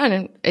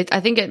no. I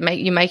think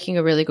you're making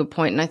a really good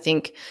point, and I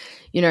think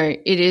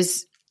it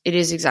is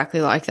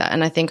exactly like that.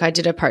 And I think I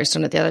did a post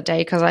on it the other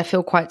day because I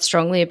feel quite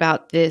strongly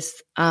about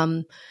this.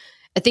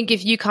 I think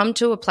if you come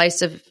to a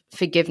place of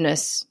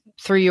forgiveness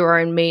through your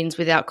own means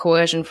without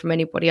coercion from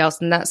anybody else,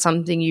 and that's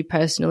something you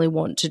personally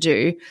want to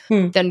do,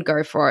 then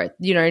go for it.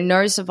 You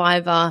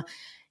know,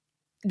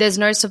 there's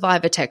no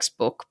survivor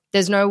textbook.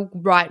 There's no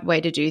right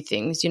way to do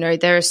things. You know,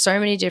 there are so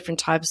many different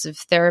types of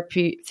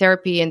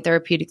therapy and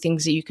therapeutic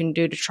things that you can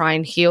do to try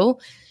and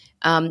heal.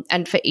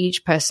 And for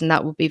each person,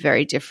 that will be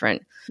very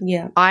different.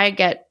 Yeah. I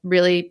get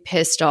really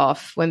pissed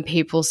off when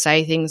people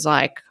say things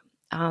like,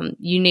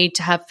 you need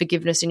to have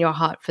forgiveness in your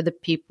heart for the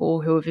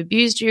people who have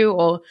abused you,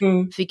 or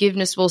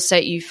forgiveness will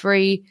set you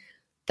free.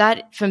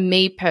 That, for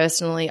me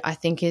personally, I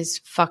think is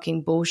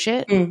fucking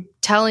bullshit.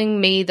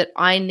 Telling me that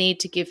I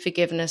need to give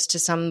forgiveness to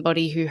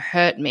somebody who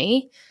hurt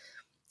me,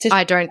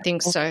 I don't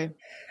think so.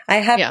 I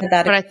have had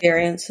that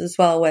experience as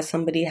well, where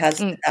somebody has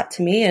done that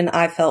to me, and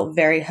I felt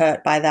very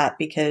hurt by that,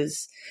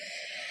 because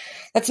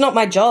that's not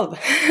my job.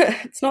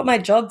 It's not my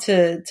job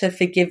to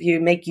forgive you,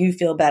 make you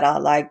feel better.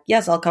 Like,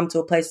 yes, I'll come to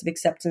a place of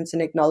acceptance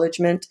and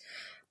acknowledgement,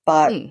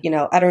 but, you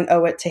know, I don't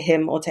owe it to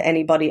him or to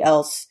anybody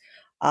else.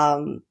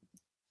 Or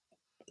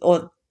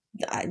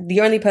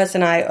the only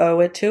person I owe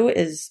it to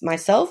is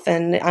myself,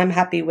 and I'm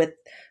happy with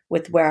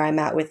where I'm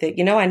at with it.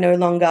 You know, I no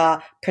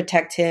longer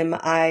protect him.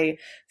 I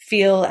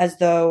feel as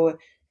though,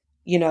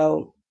 you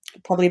know,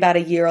 probably about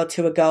a year or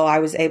two ago, I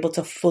was able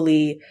to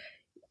fully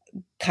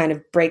kind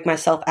of break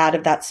myself out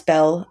of that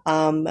spell.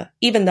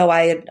 Even though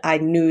I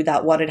knew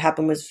that what had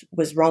happened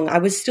was wrong, I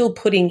was still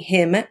putting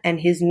him and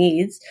his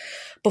needs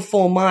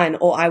before mine,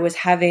 or I was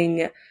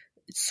having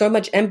so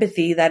much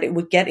empathy that it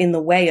would get in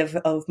the way of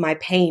my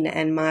pain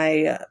and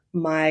that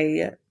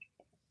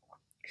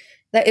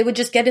it would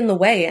just get in the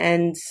way.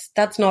 And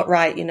that's not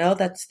right. You know,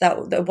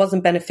 that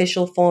wasn't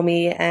beneficial for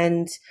me.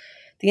 And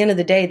at the end of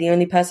the day, the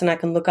only person I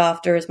can look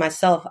after is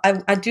myself.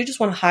 I do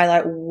just want to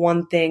highlight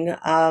one thing,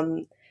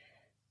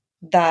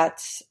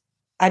 that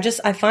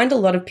I find a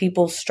lot of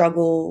people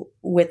struggle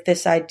with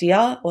this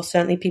idea, or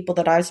certainly people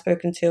that I've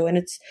spoken to. And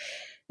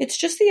it's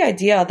just the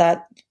idea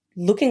that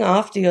looking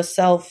after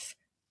yourself,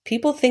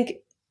 people think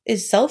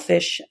is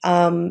selfish.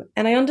 And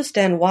I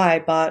understand why,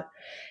 but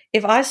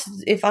if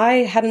I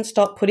hadn't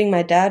stopped putting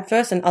my dad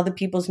first and other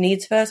people's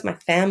needs first, my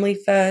family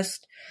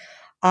first,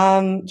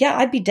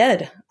 I'd be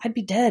dead. I'd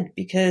be dead,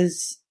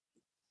 because,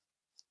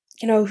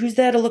 you know, who's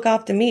there to look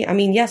after me? I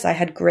mean, yes, I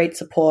had great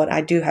support. I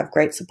do have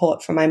great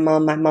support from my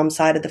mom's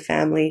side of the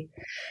family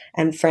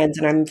and friends,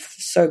 and I'm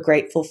so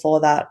grateful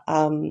for that.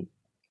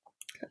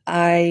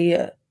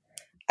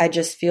 I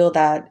just feel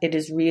that it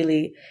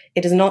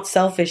is not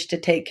selfish to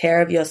take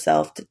care of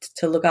yourself,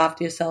 to look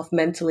after yourself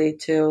mentally,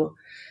 to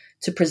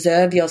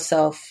preserve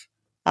yourself.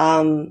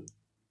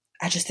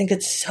 I just think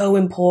it's so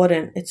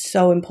important. It's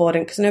so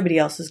important, because nobody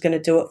else is going to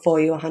do it for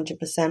you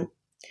 100%.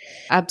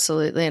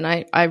 Absolutely. And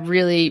I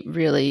really,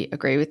 really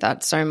agree with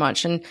that so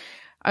much. And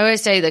I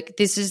always say that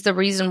this is the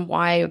reason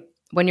why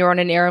when you're on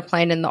an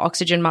airplane and the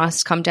oxygen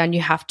masks come down,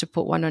 you have to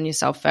put one on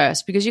yourself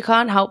first, because you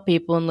can't help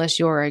people unless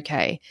you're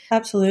okay.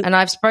 Absolutely. And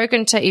I've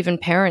spoken to even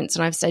parents,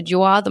 and I've said,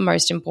 you are the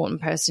most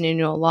important person in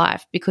your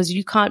life, because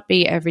you can't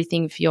be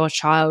everything for your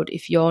child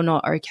if you're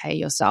not okay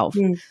yourself.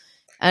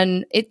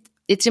 And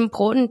it's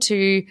important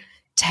to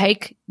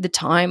take the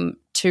time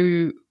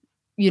to,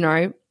 you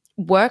know,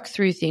 work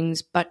through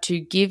things, but to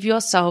give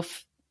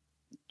yourself,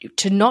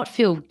 to not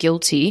feel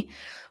guilty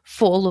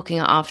for looking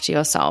after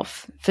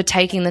yourself, for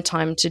taking the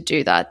time to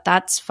do that.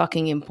 That's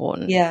fucking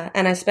important. Yeah.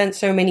 And I spent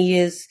so many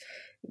years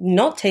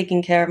not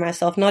taking care of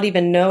myself, not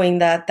even knowing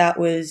that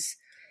was,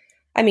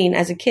 I mean,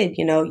 as a kid,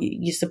 you know,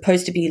 you're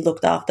supposed to be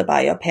looked after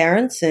by your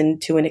parents,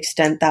 and to an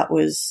extent that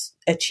was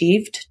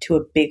achieved. To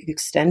a big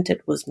extent,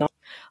 it was not.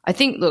 I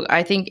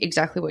think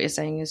exactly what you're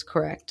saying is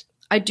correct.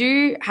 I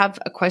do have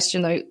a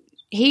question though.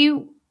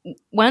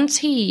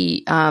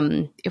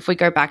 If we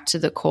go back to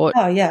the court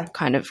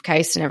kind of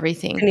case and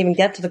everything. Couldn't even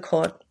get to the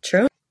court.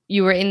 True.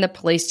 You were in the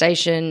police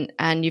station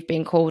and you've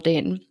been called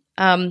in.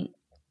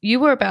 You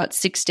were about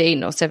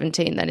 16 or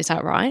 17 then, is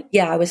that right?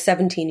 Yeah, I was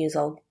 17 years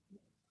old.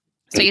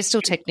 So you're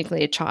still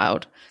technically a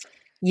child.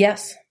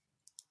 Yes.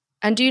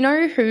 And do you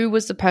know who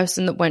was the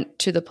person that went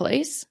to the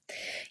police?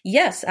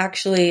 Yes,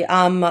 actually.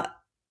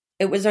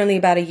 It was only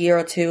about a year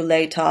or two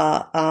later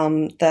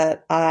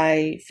that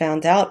I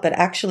found out, but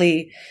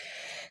actually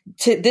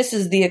to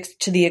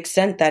the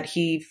extent that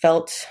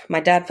my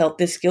dad felt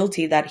this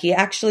guilty that he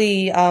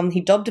actually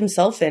he dobbed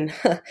himself in.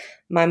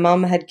 My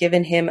mom had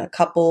given him a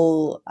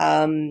couple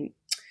like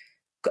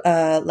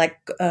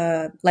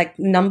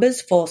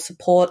numbers for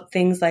support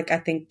things, like I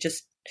think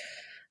just,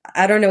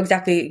 I don't know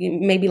exactly,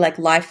 maybe like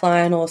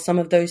Lifeline or some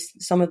of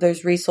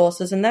those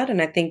resources and that.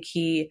 And I think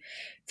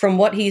from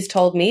what he's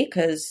told me,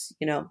 because,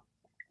 you know,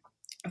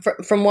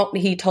 from what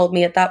he told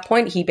me at that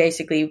point, he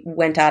basically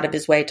went out of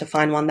his way to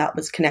find one that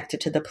was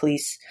connected to the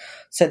police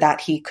so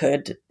that he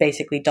could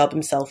basically dob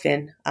himself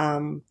in.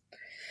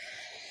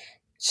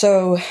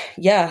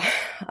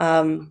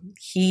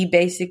 He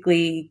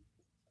basically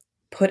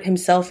put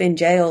himself in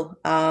jail.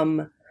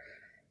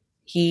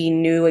 He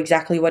knew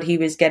exactly what he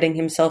was getting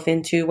himself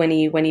into when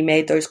he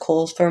made those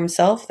calls for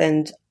himself.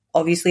 And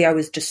obviously I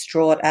was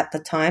distraught at the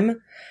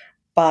time,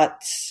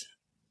 but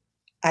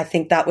I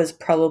think that was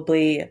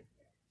probably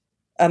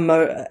for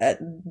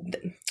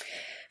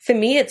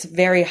me, it's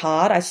very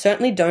hard. I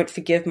certainly don't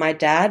forgive my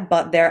dad,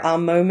 but there are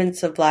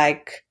moments of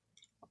like,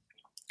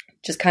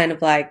 just kind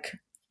of like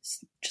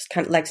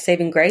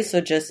saving grace, or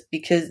just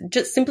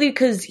simply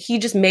because he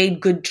just made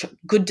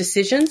good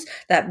decisions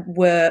that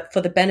were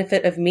for the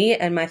benefit of me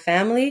and my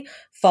family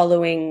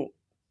following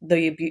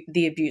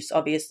the abuse,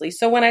 obviously.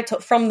 So when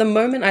from the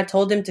moment I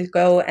told him to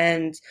go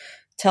and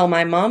tell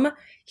my mom,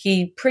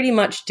 he pretty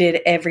much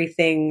did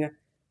everything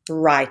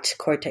right,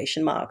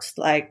 quotation marks.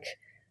 Like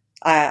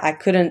I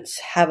couldn't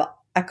have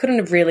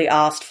really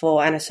asked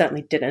for, and I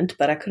certainly didn't,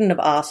 but I couldn't have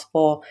asked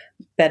for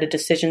better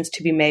decisions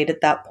to be made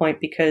at that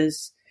point,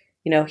 because,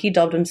 you know, he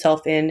dobbed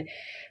himself in.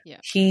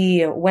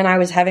 Yeah. When I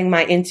was having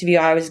my interview,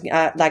 I was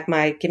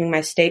giving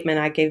my statement,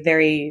 I gave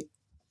very,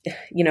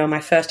 you know, my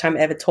first time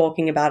ever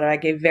talking about it, I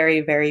gave very,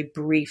 very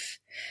brief.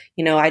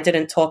 You know, I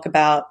didn't talk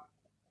about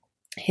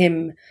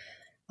him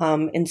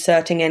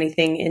inserting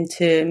anything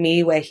into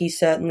me where he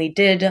certainly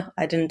did.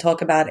 I didn't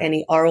talk about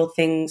any oral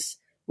things,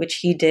 which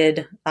he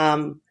did.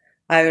 I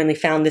only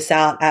found this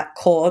out at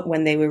court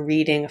when they were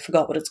reading, I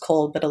forgot what it's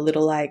called, but a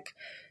little like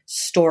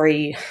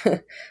story,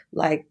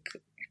 like,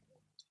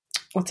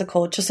 what's it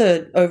called? Just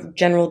a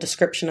general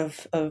description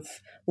of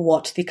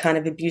what the kind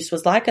of abuse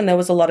was like. And there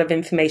was a lot of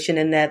information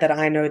in there that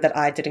I know that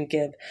I didn't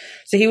give.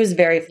 So he was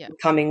very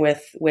forthcoming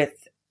with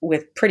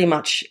pretty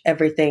much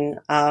everything.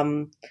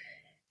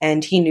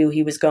 And he knew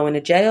he was going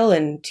to jail,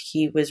 and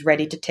he was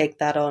ready to take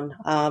that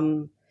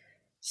on.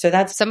 So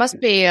it must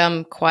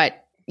be quite,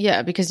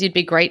 because you'd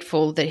be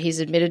grateful that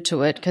he's admitted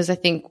to it, because I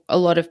think a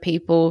lot of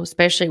people,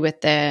 especially with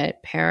their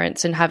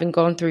parents and having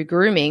gone through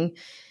grooming,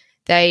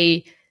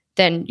 they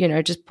then, you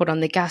know, just put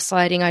on the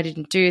gaslighting. I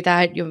didn't do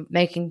that. You're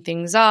making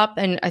things up.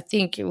 And I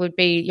think it would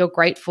be, you're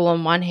grateful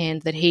on one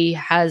hand that he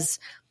has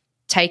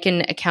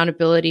taken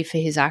accountability for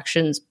his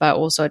actions, but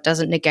also it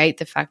doesn't negate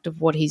the fact of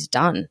what he's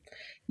done.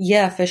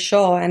 Yeah, for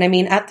sure. And I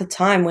mean, at the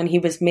time when he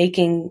was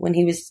making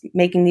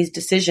these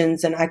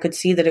decisions, and I could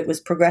see that it was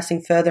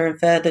progressing further and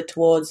further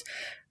towards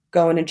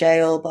going to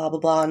jail, blah, blah,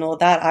 blah, and all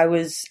that, I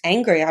was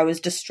angry. I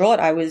was distraught.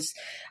 I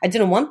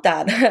didn't want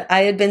that.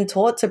 I had been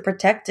taught to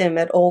protect him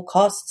at all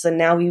costs, and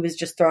now he was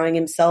just throwing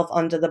himself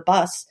under the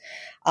bus.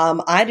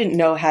 I didn't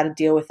know how to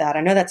deal with that.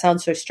 I know that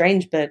sounds so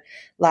strange, but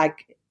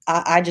like,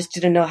 I just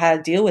didn't know how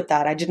to deal with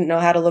that. I didn't know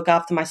how to look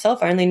after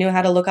myself. I only knew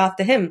how to look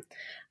after him.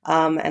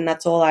 And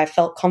that's all I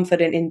felt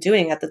confident in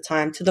doing at the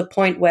time, to the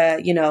point where,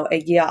 you know, a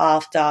year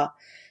after,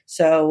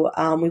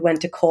 we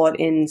went to court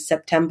in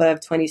September of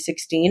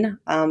 2016,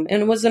 and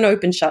it was an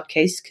open shut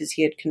case because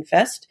he had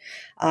confessed.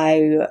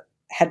 I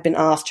had been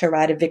asked to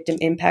write a victim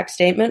impact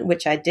statement,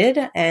 which I did.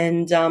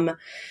 And,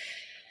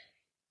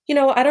 you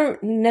know, I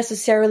don't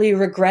necessarily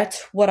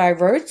regret what I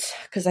wrote,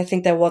 because I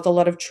think there was a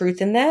lot of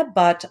truth in there,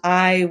 but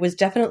I was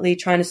definitely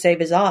trying to save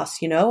his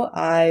ass, you know.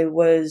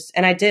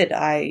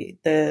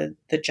 The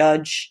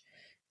judge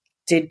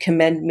did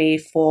commend me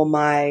for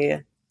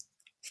my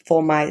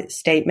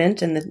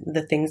statement and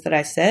the things that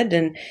I said.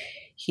 And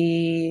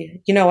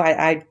he, you know,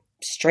 I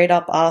straight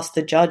up asked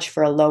the judge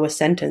for a lower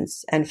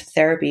sentence and for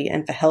therapy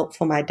and for help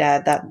for my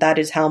dad. That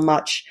is how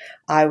much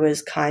I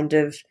was kind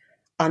of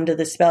under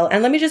the spell.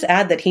 And let me just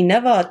add that he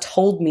never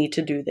told me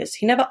to do this.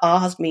 He never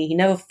asked me. He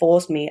never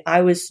forced me. I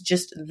was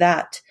just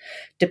that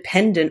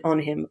dependent on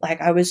him.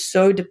 Like, I was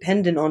so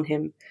dependent on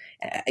him.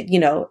 You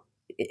know,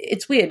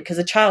 it's weird because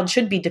a child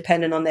should be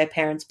dependent on their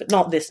parents, but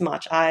not this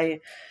much. I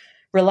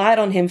relied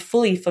on him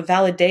fully for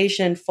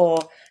validation,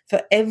 for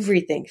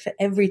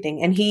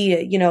everything. And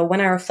he, you know, when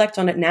I reflect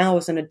on it now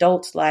as an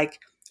adult, like,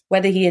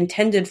 whether he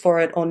intended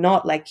for it or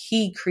not, like,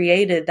 he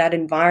created that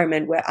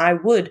environment where I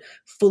would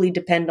fully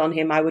depend on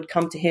him. I would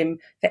come to him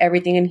for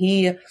everything, and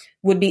he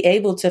would be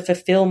able to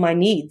fulfill my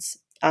needs,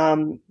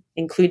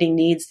 including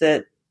needs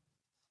that,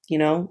 you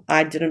know,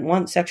 I didn't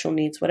want, sexual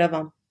needs,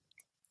 whatever.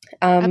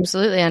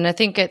 Absolutely. And I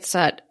think it's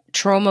that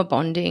trauma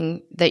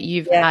bonding that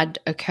you've had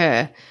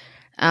occur,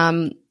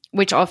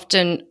 which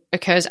often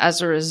occurs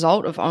as a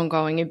result of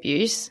ongoing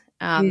abuse.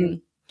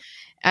 And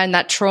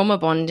that trauma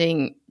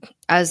bonding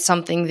as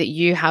something that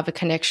you have a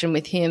connection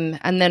with him,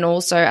 and then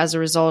also as a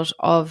result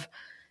of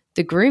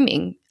the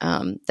grooming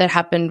that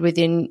happened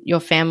within your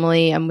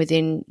family and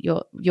within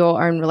your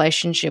own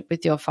relationship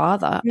with your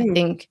father. I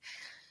think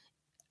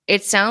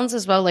it sounds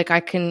as well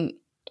like in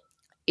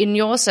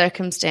your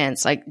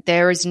circumstance, like,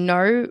 there is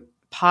no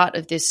part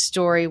of this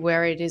story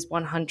where it is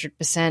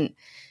 100%.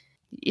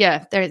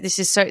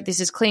 This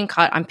is clean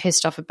cut. I'm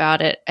pissed off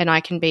about it and I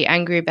can be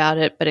angry about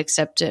it, but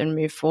accept it and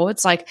move forward.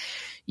 It's like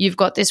you've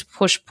got this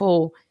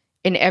push-pull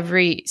in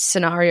every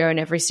scenario, in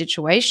every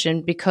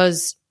situation,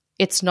 because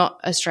it's not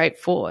as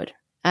straightforward.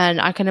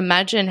 And I can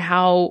imagine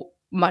how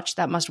much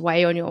that must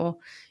weigh on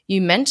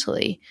you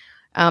mentally,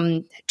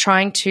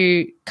 trying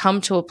to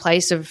come to a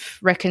place of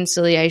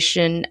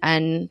reconciliation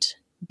and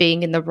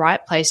being in the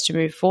right place to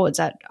move forwards.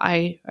 That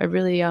I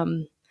really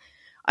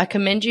I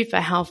commend you for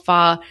how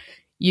far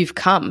you've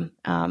come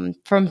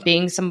from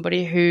being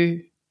somebody who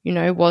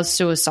was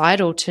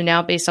suicidal to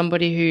now be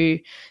somebody who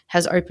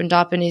has opened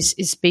up and is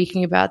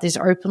speaking about this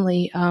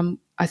openly.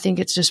 I think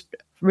it's just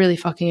really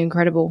fucking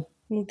incredible.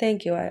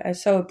 Thank you. I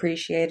so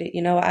appreciate it.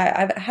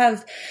 I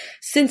have,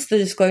 since the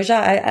disclosure,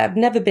 I've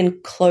never been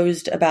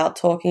closed about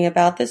talking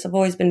about this. I've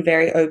always been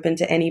very open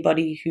to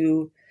anybody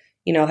who,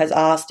 has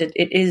asked. It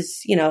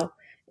is,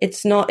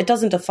 it's not, it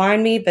doesn't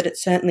define me, but it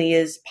certainly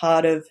is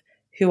part of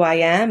who I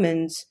am.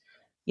 And,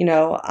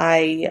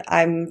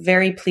 I'm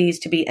very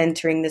pleased to be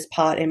entering this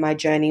part in my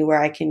journey where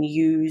I can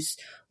use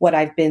what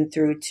I've been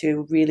through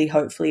to really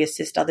hopefully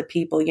assist other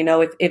people.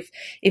 If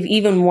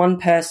even one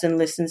person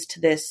listens to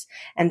this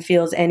and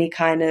feels any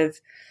kind of,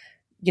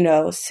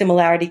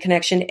 similarity,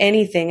 connection,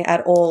 anything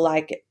at all,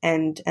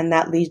 and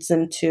that leads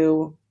them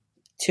to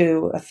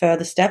a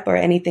further step or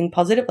anything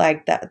positive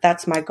like that,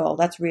 that's my goal.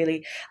 That's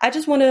really, I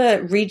just want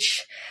to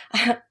reach,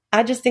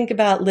 I just think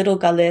about little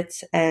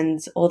Galit and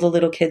all the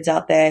little kids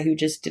out there who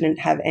just didn't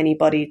have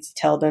anybody to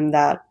tell them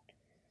that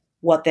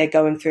what they're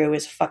going through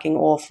is fucking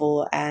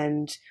awful,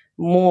 and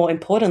more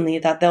importantly,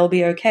 that they'll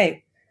be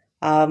okay.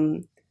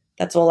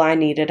 That's all I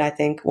needed, I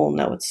think. Well,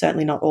 no, it's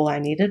certainly not all I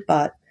needed,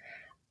 but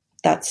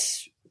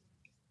that's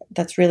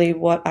really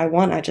what I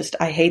want.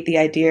 I hate the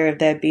idea of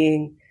there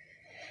being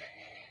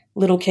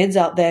little kids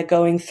out there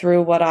going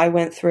through what I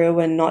went through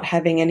and not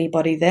having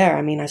anybody there.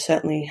 I mean, I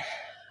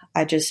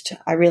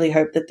really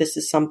hope that this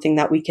is something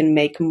that we can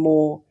make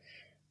more,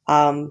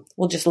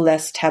 just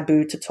less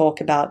taboo to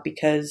talk about,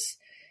 because,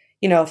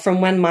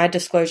 from when my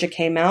disclosure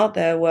came out,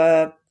 there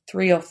were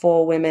 3 or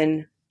 4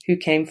 women who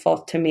came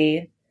forth to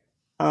me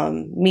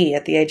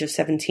at the age of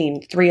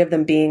 17, 3 of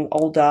them being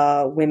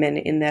older women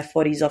in their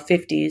 40s or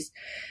 50s,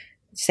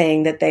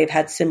 saying that they've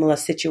had similar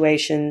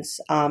situations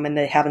and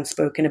they haven't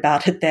spoken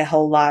about it their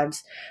whole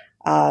lives.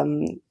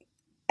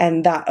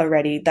 And that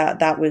already,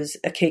 that was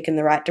a kick in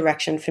the right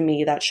direction for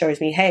me. That shows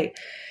me, hey,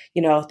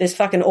 this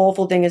fucking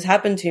awful thing has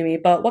happened to me,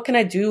 but what can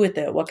I do with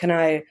it?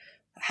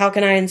 How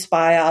can I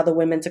inspire other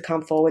women to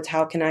come forward?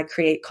 How can I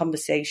create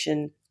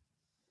conversation?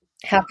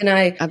 How can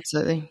I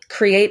absolutely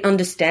create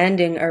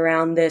understanding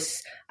around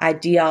this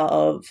idea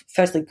of,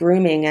 firstly,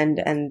 grooming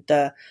and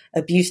the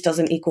abuse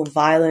doesn't equal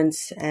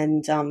violence.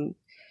 And,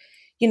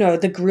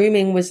 the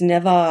grooming was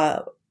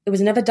never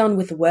done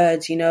with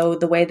words,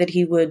 the way that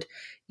he would,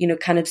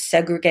 kind of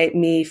segregate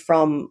me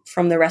from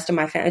the rest of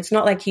my family. It's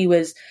not like he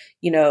was,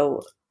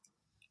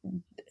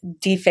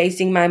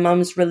 defacing my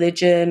mum's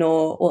religion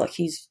or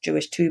he's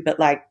Jewish too, but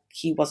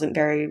he wasn't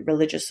very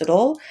religious at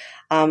all.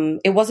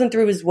 It wasn't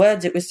through his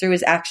words, it was through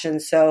his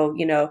actions. So,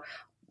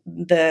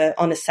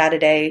 on a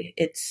Saturday,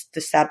 it's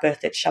the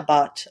Sabbath, it's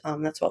Shabbat,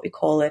 that's what we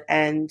call it.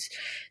 And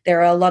there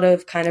are a lot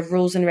of kind of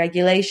rules and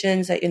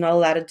regulations that you're not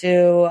allowed to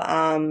do,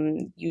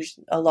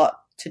 usually a lot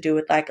to do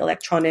with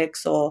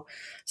electronics or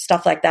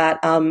stuff like that.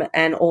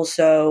 And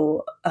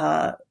also,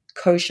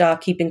 kosher,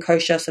 keeping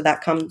kosher. So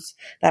that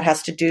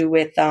has to do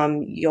with,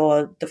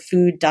 the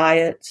food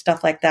diet,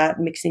 stuff like that,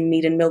 mixing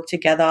meat and milk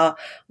together,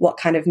 what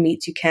kind of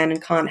meats you can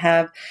and can't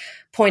have.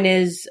 Point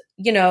is,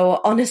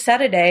 on a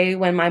Saturday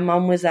when my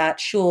mom was at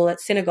shul, at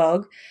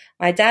synagogue,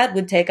 my dad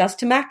would take us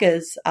to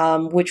Macca's,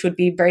 which would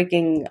be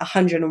breaking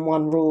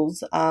 101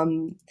 rules.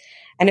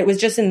 And it was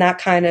just in that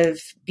kind of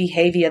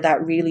behavior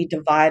that really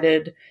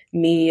divided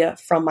me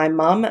from my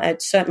mom.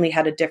 It certainly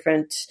had a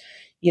different,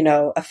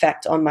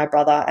 effect on my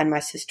brother and my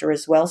sister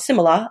as well.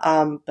 Similar,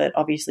 but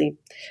obviously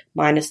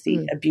minus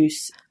the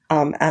abuse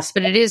aspect.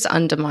 But it is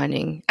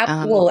undermining.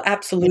 Well,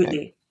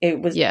 absolutely. It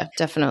was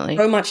definitely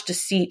so much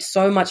deceit,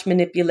 so much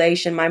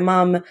manipulation. My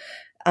mom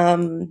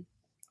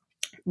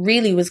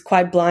really was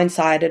quite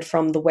blindsided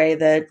from the way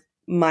that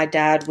my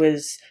dad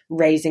was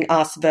raising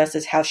us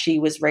versus how she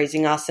was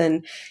raising us.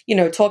 And,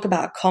 talk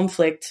about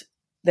conflict.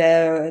 We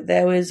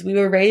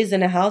were raised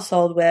in a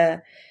household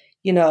where,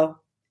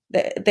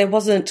 there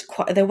wasn't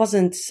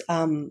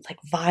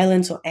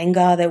violence or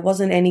anger. There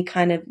wasn't any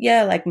kind of,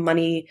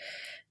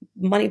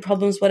 money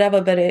problems,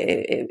 whatever, but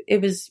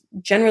it was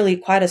generally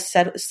quite a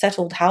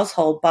settled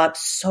household, but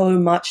so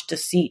much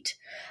deceit.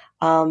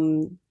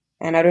 And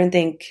I don't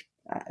think,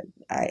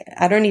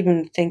 I don't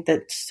even think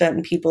that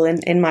certain people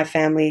in my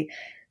family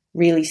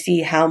really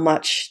see how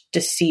much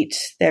deceit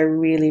there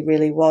really,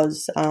 really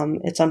was.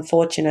 It's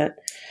unfortunate.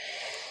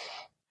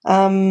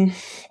 And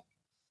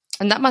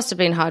that must have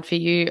been hard for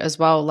you as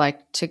well,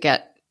 to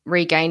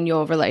regain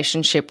your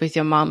relationship with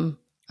your mum.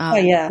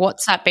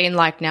 What's that been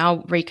like now,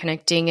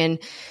 reconnecting and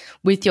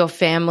with your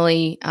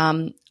family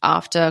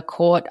after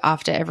court,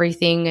 after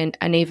everything,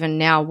 and even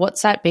now?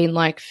 What's that been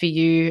like for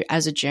you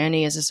as a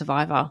journey as a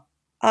survivor?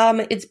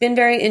 It's been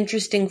very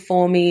interesting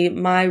for me.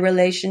 My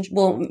relationship,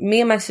 me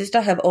and my sister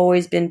have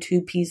always been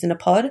 2 peas in a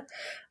pod.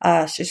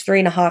 She's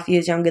 3.5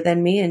 years younger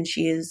than me, and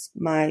she is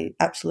my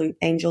absolute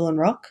angel and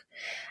rock.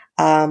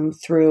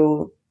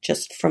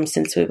 Just from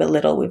since we were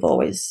little, we've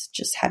always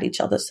just had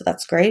each other. So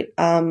that's great.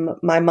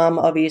 My mum,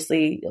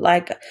 obviously,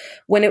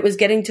 when it was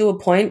getting to a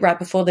point right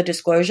before the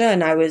disclosure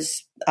and I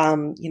was,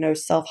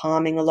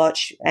 self-harming a lot,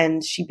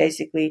 and she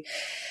basically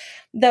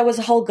there was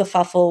a whole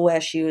kerfuffle where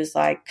she was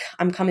like,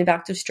 I'm coming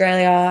back to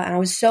Australia. And I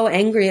was so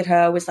angry at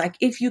her. I was like,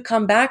 if you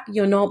come back,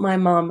 you're not my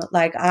mom.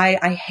 Like,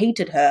 I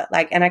hated her.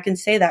 Like, and I can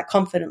say that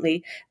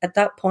confidently. At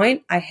that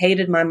point, I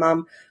hated my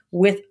mom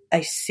with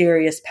a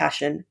serious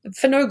passion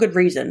for no good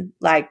reason,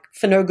 like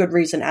for no good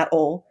reason at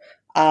all.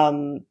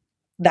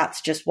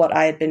 That's just what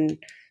I had been,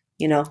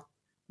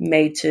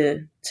 made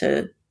to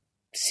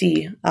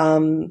see.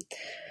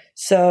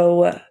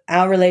 So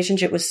our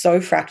relationship was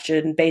so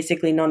fractured and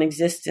basically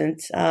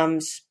non-existent.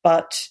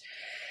 But,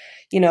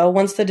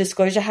 once the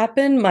disclosure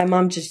happened, my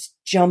mom just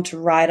jumped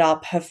right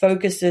up. Her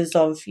focuses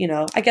of,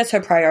 I guess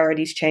her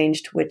priorities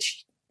changed,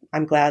 which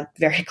I'm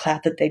very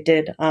glad that they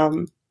did.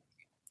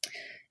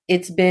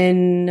 It's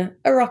been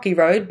a rocky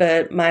road,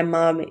 but my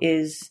mom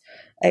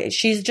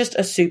she's just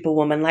a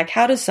superwoman. Like,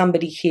 how does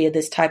somebody hear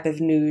this type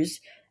of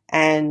news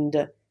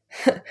and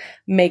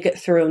make it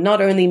through?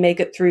 Not only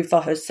make it through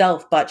for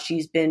herself, but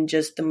she's been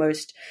just the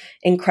most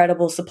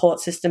incredible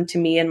support system to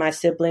me and my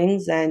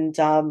siblings. And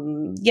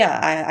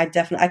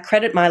I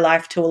credit my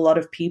life to a lot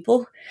of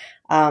people.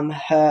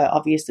 Her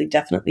obviously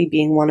definitely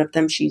being one of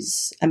them.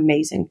 She's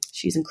amazing.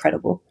 She's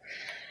incredible.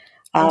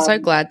 I'm so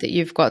glad that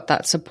you've got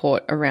that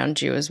support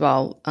around you as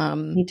well.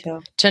 Me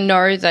too. To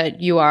know that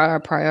you are a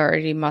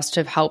priority must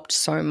have helped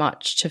so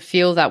much to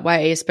feel that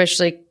way,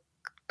 especially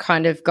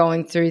kind of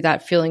going through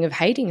that feeling of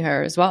hating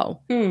her as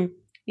well.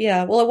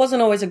 Yeah, well, it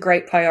wasn't always a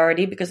great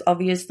priority because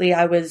obviously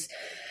I was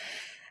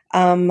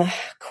in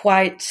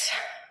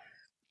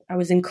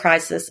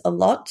crisis a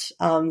lot.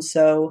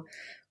 So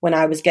when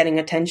I was getting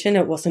attention,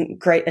 it wasn't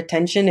great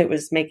attention. It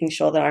was making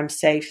sure that I'm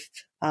safe,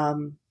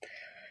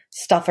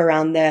 stuff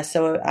around there.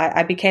 So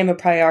I became a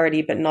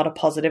priority, but not a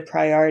positive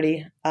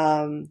priority.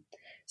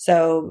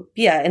 So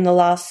yeah, in the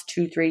last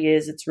 2-3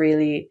 years, it's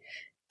really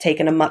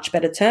taken a much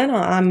better turn.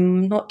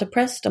 I'm not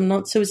depressed. I'm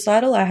not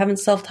suicidal. I haven't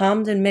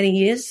self-harmed in many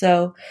years.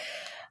 So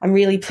I'm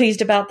really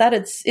pleased about that.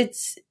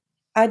 It's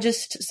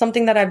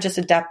something that I've just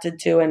adapted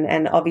to.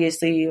 And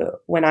obviously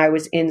when I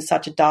was in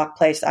such a dark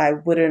place, I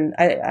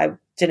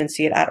didn't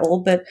see it at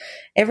all, but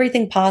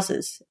everything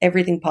passes.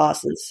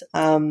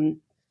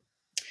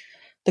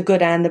 The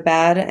good and the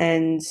bad.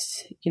 And,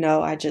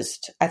 I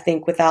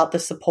think without the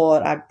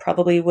support, I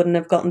probably wouldn't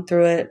have gotten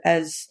through it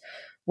as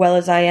well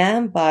as I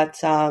am.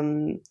 But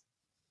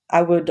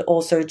I would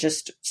also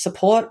just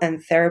support,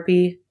 and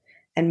therapy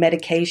and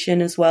medication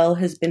as well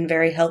has been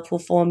very helpful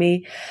for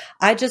me.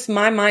 My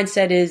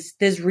mindset is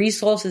there's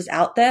resources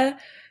out there.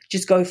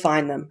 Just go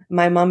find them.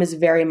 My mom is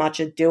very much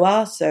a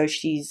doer. So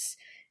she's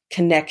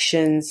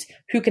connections,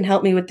 who can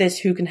help me with this,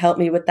 who can help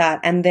me with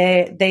that. And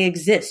they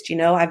exist,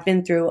 I've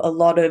been through a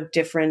lot of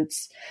different,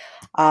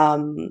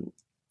 I've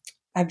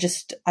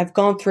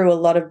gone through a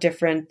lot of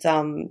different,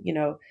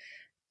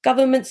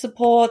 government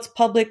supports,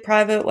 public,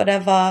 private,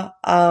 whatever.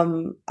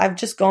 I've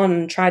just gone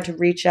and tried to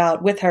reach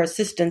out with her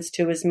assistance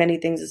to as many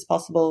things as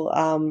possible.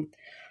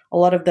 A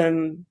lot of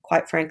them,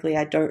 quite frankly,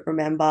 I don't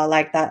remember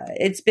like that.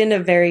 It's been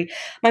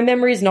my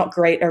memory is not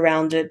great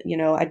around it.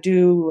 I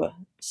do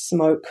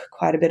smoke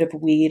quite a bit of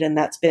weed, and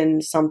that's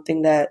been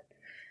something that,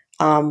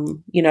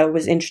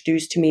 was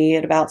introduced to me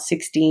at about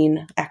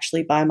 16,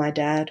 actually by my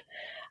dad,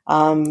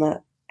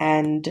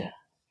 and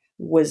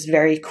was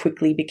very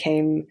quickly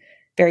became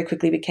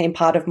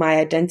part of my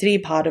identity,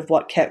 part of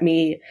what kept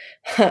me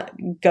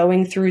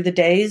going through the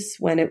days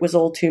when it was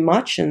all too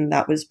much. And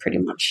that was pretty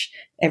much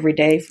every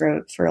day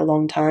for a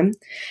long time.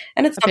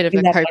 And it's a bit of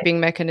a coping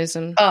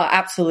mechanism. Oh,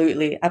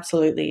 absolutely.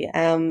 Absolutely.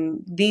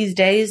 These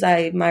days,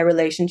 my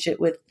relationship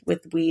with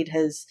weed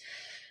has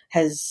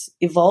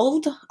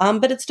evolved,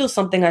 but it's still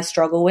something I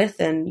struggle with.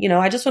 And,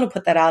 I just want to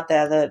put that out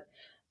there that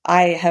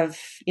I have,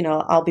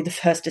 I'll be the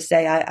first to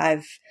say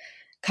I've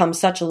come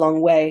such a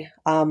long way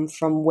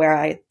from where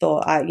I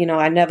thought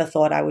I never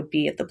thought I would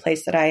be at the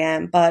place that I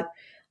am, but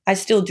I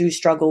still do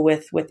struggle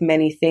with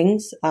many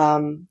things.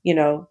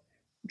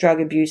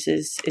 Drug abuse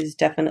is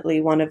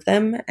definitely one of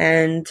them,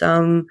 and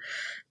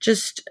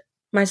just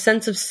my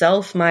sense of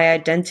self, my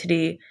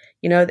identity,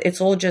 it's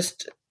all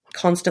just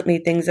constantly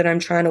things that I'm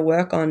trying to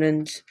work on.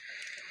 And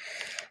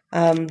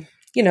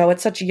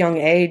at such a young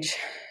age,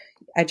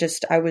 I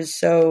was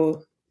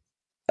so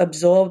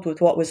absorbed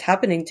with what was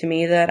happening to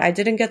me that I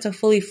didn't get to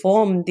fully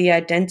form the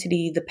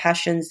identity, the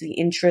passions, the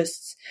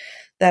interests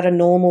that a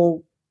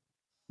normal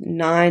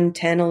 9,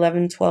 10,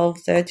 11, 12,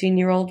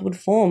 13-year-old would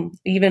form,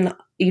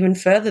 even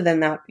further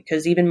than that,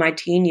 because even my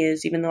teen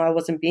years, even though I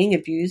wasn't being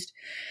abused,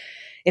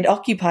 it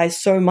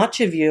occupies so much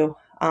of you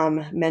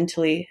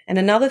mentally. And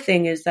another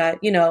thing is that,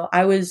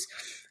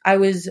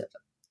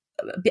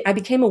 I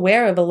became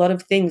aware of a lot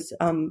of things,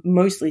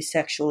 mostly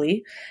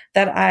sexually,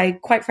 that I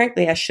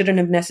shouldn't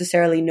have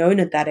necessarily known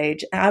at that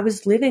age. I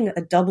was living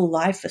a double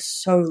life for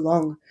so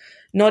long,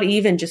 not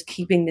even just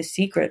keeping the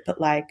secret,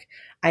 but like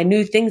I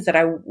knew things that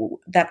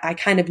I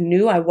kind of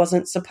knew I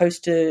wasn't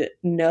supposed to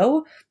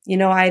know.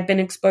 I had been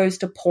exposed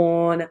to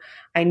porn.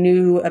 I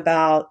knew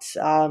about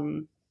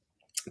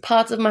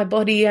parts of my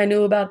body. I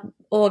knew about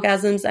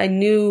orgasms.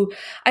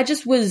 I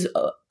just was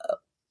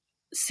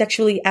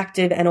sexually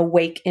active and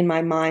awake in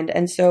my mind.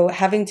 And so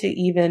having to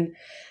even,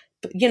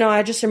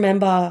 I just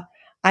remember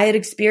I had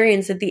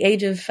experienced at the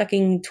age of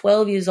fucking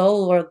 12 years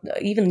old or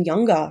even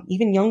younger,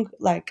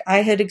 like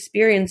I had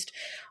experienced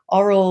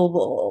oral,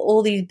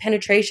 all these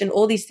penetration,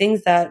 all these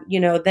things that,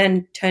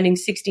 then turning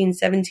 16,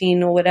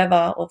 17 or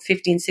whatever, or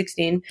 15,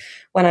 16,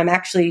 when I'm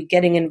actually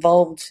getting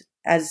involved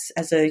as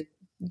a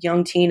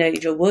young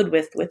teenager would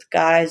with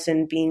guys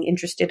and being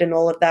interested in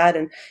all of that.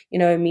 And,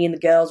 me and the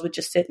girls would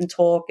just sit and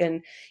talk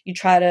and you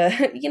try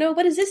to,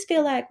 what does this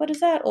feel like? What is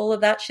that? All of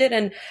that shit.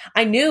 And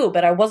I knew,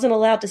 but I wasn't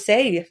allowed to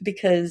say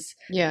because,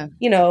 I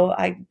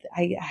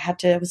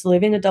was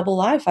living a double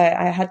life.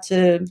 I had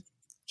to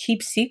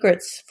keep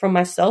secrets from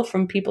myself,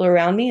 from people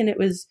around me. And it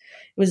was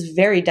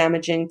very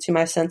damaging to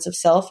my sense of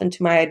self and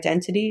to my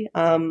identity.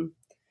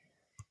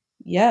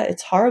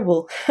 It's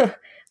horrible,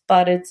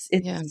 but it's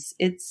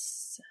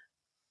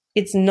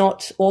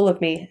not all of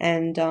me.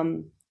 And,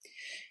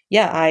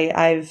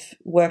 I've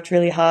worked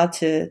really hard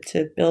to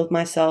build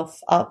myself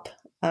up.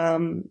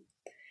 And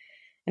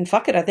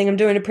fuck it, I think I'm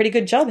doing a pretty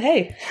good job.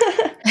 Hey.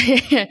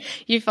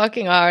 You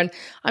fucking are. And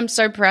I'm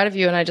so proud of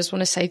you. And I just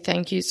want to say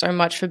thank you so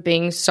much for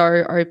being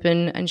so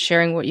open and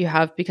sharing what you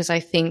have, because I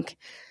think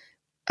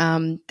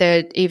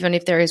that even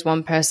if there is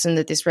one person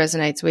that this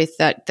resonates with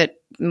that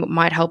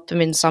might help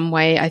them in some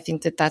way, I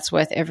think that that's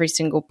worth every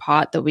single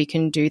part that we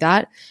can do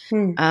that.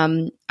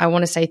 I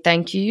want to say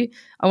thank you.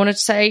 I want to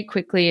say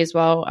quickly as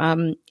well,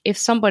 if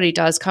somebody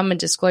does come and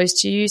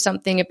disclose to you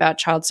something about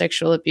child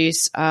sexual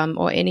abuse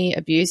or any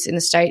abuse in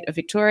the state of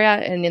Victoria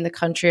and in the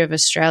country of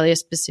Australia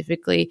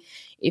specifically,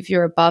 if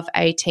you're above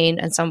 18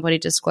 and somebody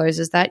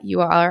discloses that,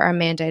 you are a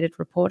mandated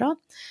reporter.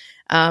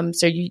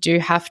 So you do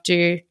have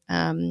to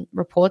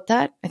report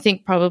that. I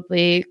think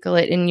probably,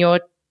 Galette, in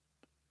your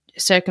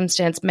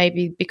circumstance,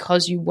 maybe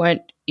because you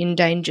weren't in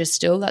danger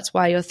still, that's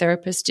why your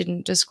therapist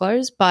didn't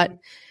disclose. But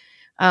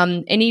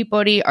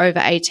anybody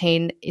over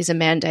 18 is a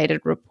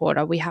mandated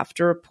reporter. We have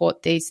to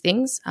report these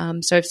things.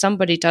 So if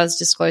somebody does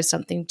disclose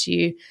something to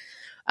you,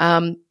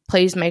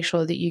 please make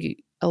sure that you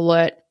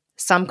alert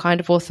some kind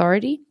of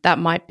authority. That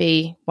might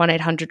be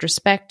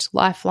 1-800-RESPECT,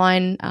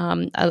 Lifeline,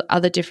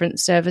 other different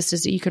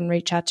services that you can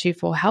reach out to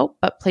for help,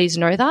 but please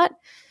know that.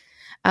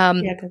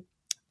 Good.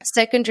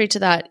 Secondary to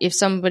that, if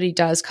somebody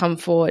does come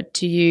forward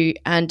to you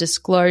and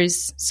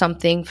disclose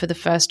something for the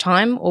first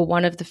time or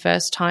one of the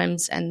first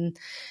times, and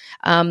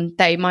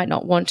they might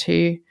not want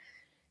to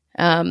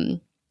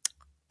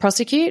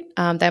prosecute,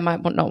 they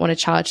might not want to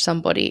charge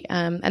somebody,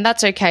 and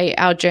that's okay.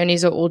 Our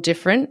journeys are all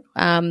different.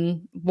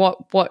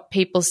 What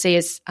people see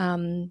as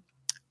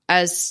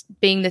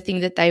being the thing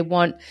that they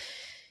want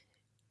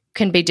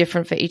can be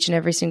different for each and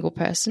every single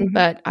person. Mm-hmm.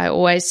 But I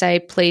always say,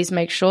 please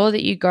make sure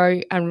that you go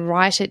and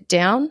write it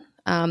down.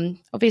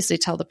 Obviously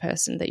tell the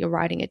person that you're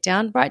writing it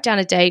down. Write down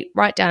a date,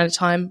 write down a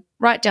time,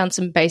 write down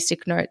some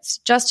basic notes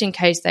just in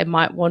case they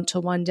might want to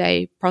one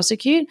day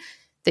prosecute,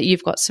 that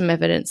you've got some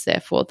evidence there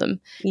for them.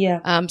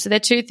 Yeah. So there are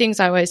two things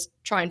I always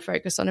try and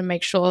focus on and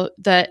make sure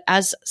that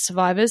as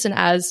survivors and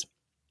as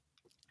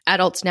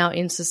adults now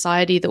in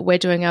society that we're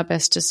doing our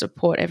best to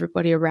support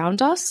everybody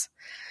around us.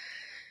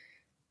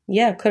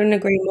 Yeah, couldn't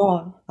agree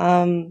more.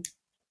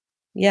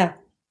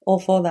 All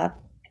for that.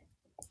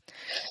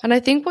 And I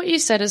think what you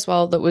said as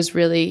well that was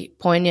really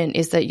poignant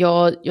is that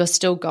you're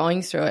still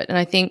going through it. And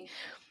I think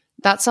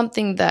that's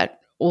something that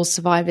all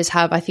survivors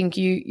have. I think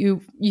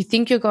you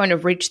think you're going to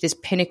reach this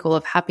pinnacle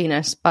of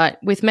happiness, but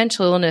with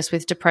mental illness,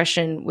 with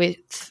depression,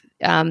 with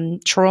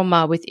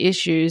trauma, with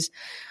issues,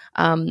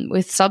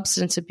 with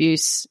substance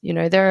abuse,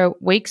 there are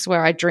weeks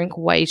where I drink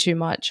way too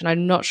much and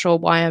I'm not sure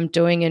why I'm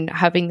doing and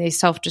having these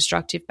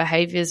self-destructive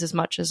behaviors as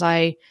much as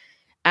I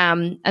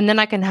am. And then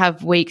I can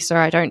have weeks where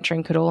I don't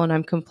drink at all and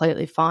I'm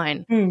completely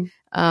fine.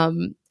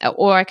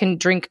 Or I can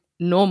drink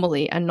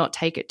normally and not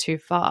take it too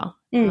far.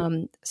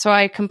 So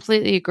I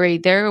completely agree.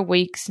 There are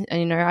weeks,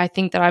 I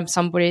think that I'm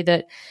somebody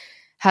that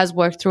has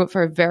worked through it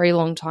for a very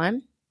long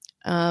time.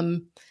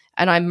 And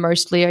I'm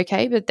mostly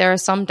okay, but there are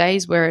some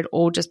days where it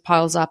all just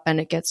piles up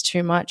and it gets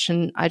too much.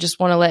 And I just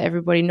want to let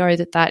everybody know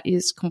that that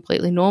is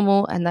completely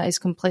normal and that is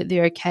completely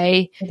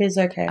okay. It is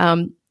okay.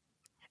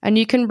 And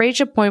you can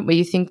reach a point where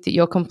you think that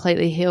you're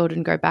completely healed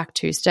and go back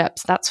 2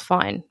 steps. That's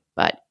fine.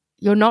 But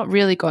you're not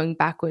really going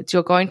backwards.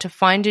 You're going to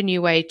find a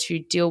new way to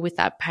deal with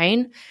that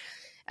pain,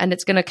 and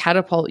it's going to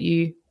catapult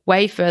you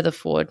way further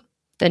forward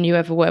than you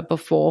ever were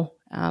before.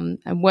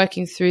 And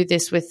working through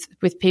this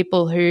with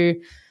people who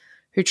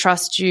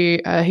trust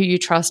you, who you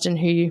trust and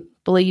who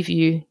believe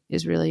you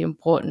is really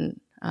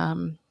important.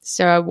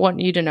 So I want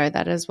you to know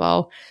that as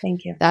well.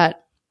 Thank you.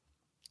 That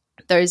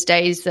those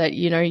days that,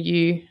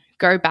 you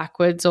go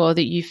backwards or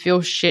that you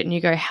feel shit and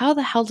you go, how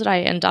the hell did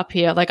I end up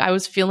here? Like I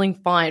was feeling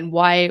fine.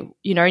 Why,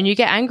 and you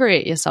get angry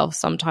at yourself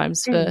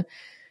sometimes for,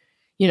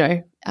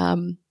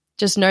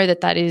 just know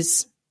that that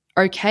is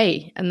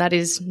okay and that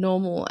is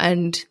normal.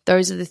 And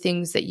those are the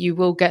things that you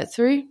will get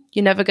through.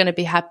 You're never going to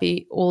be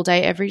happy all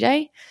day, every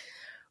day.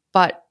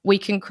 But we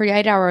can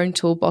create our own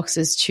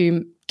toolboxes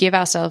to give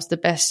ourselves the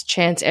best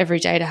chance every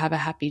day to have a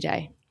happy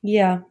day.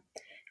 Yeah.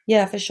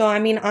 Yeah, for sure. I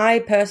mean, I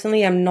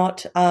personally am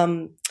not,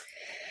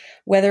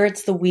 whether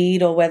it's the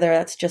weed or whether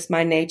that's just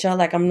my nature,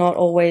 like I'm not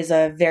always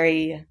a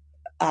very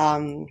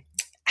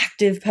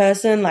active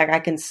person. Like I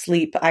can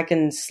sleep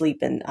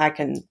and I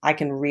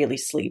can really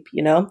sleep,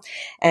 you know?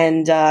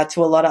 And to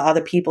a lot of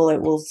other people,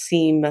 it will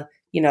seem,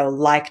 you know,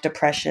 like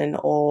depression,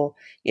 or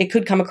it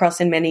could come across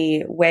in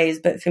many ways.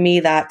 But for me,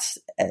 that's,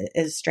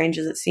 as strange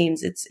as it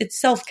seems, it's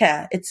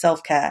self-care. It's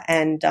self-care.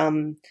 And,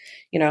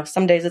 you know,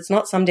 some days it's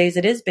not, some days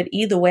it is, but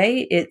either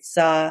way, it's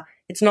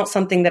not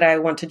something that I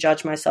want to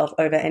judge myself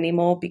over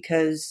anymore,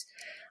 because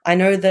I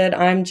know that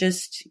I'm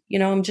just, you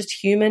know, I'm just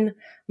human.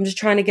 I'm just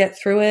trying to get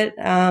through it.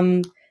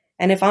 And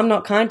if I'm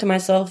not kind to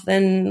myself,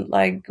 then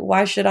like,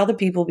 why should other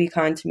people be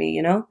kind to me?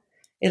 You know,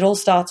 it all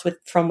starts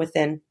from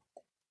within.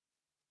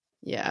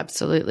 Yeah,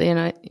 absolutely.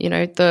 And you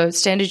know, the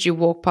standard you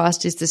walk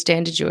past is the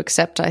standard you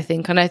accept, I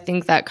think. And I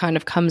think that kind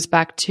of comes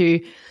back to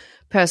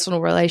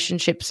personal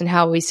relationships and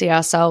how we see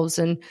ourselves.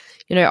 And,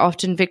 you know,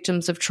 often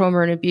victims of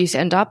trauma and abuse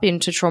end up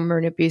into trauma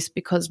and abuse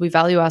because we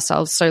value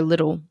ourselves so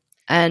little.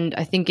 And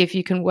I think if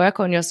you can work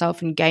on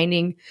yourself and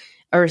gaining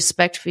a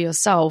respect for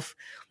yourself,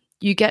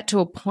 you get to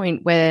a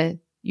point where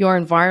your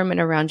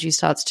environment around you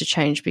starts to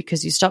change,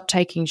 because you stop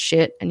taking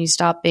shit and you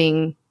start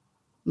being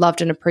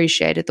loved and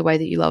appreciated the way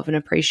that you love and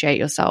appreciate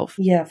yourself.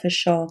 Yeah, for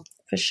sure.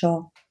 For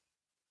sure.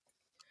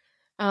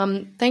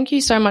 Thank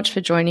you so much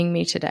for joining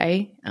me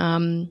today.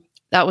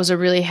 That was a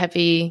really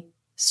heavy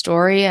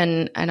story,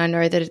 and I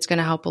know that it's going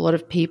to help a lot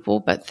of people,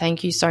 but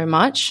thank you so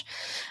much.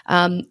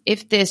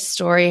 If this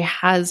story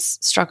has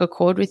struck a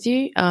chord with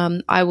you,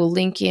 I will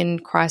link in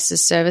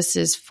crisis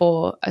services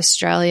for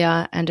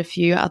Australia and a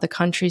few other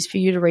countries for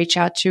you to reach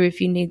out to if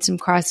you need some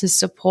crisis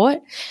support.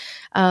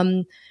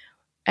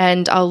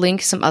 And I'll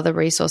link some other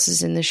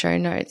resources in the show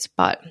notes.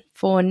 But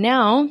for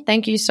now,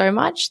 thank you so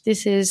much.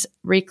 This is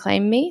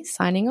Reclaim Me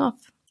signing off.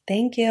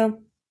 Thank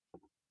you.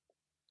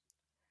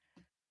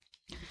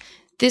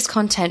 This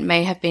content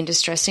may have been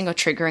distressing or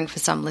triggering for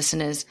some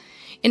listeners.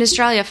 In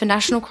Australia, for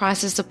national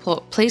crisis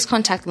support, please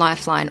contact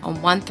Lifeline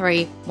on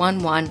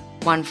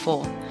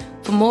 131114.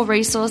 For more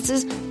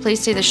resources,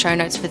 please see the show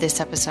notes for this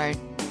episode.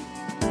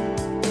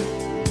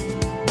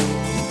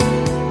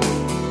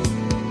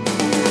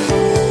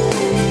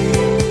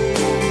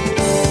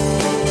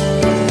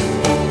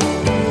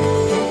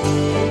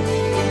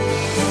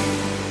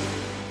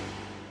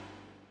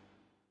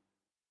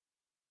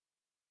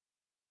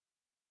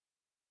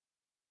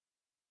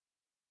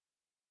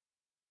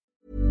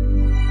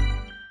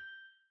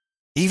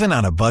 Even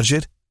on a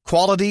budget,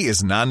 quality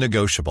is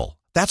non-negotiable.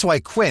 That's why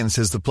Quince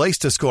is the place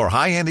to score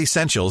high-end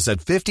essentials at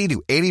 50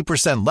 to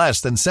 80%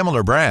 less than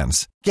similar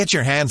brands. Get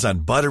your hands on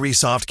buttery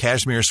soft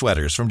cashmere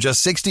sweaters from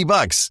just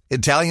 $60,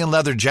 Italian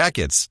leather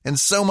jackets, and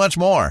so much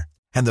more.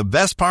 And the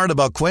best part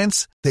about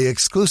Quince, they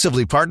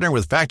exclusively partner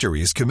with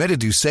factories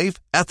committed to safe,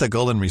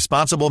 ethical, and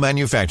responsible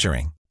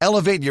manufacturing.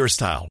 Elevate your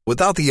style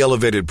without the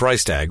elevated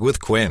price tag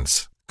with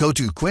Quince. Go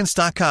to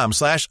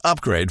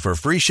quince.com/upgrade for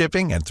free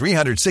shipping and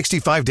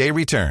 365-day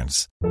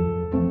returns.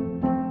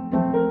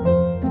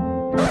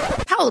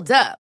 Hold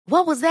up.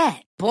 What was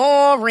that?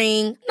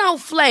 Boring. No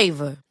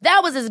flavor. That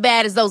was as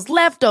bad as those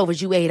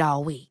leftovers you ate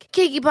all week.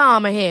 Keke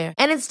Palmer here.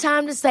 And it's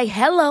time to say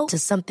hello to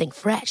something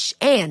fresh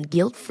and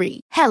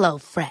guilt-free. Hello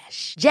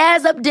Fresh.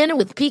 Jazz up dinner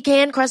with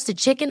pecan-crusted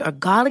chicken or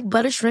garlic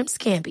butter shrimp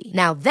scampi.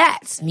 Now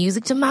that's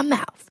music to my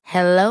mouth.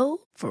 Hello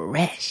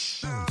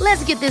Fresh.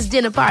 Let's get this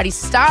dinner party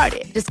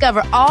started.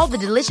 Discover all the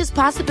delicious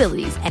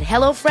possibilities at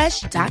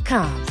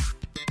HelloFresh.com.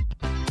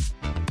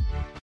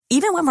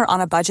 Even when we're on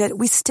a budget,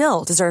 we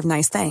still deserve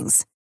nice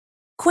things.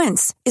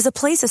 Quince is a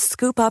place to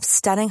scoop up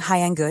stunning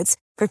high-end goods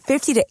for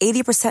 50 to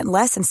 80%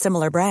 less than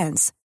similar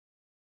brands.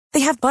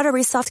 They have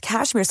buttery soft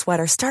cashmere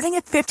sweaters starting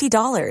at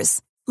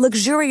 $50,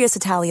 luxurious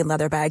Italian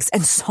leather bags,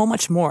 and so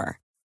much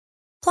more.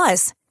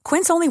 Plus,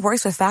 Quince only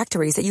works with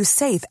factories that use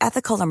safe,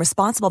 ethical, and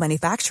responsible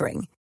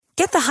manufacturing.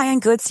 Get the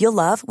high-end goods you'll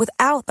love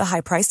without the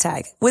high price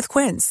tag with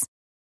Quince.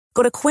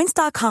 Go to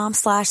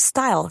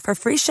quince.com/style for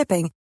free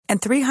shipping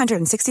and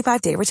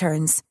 365-day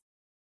returns.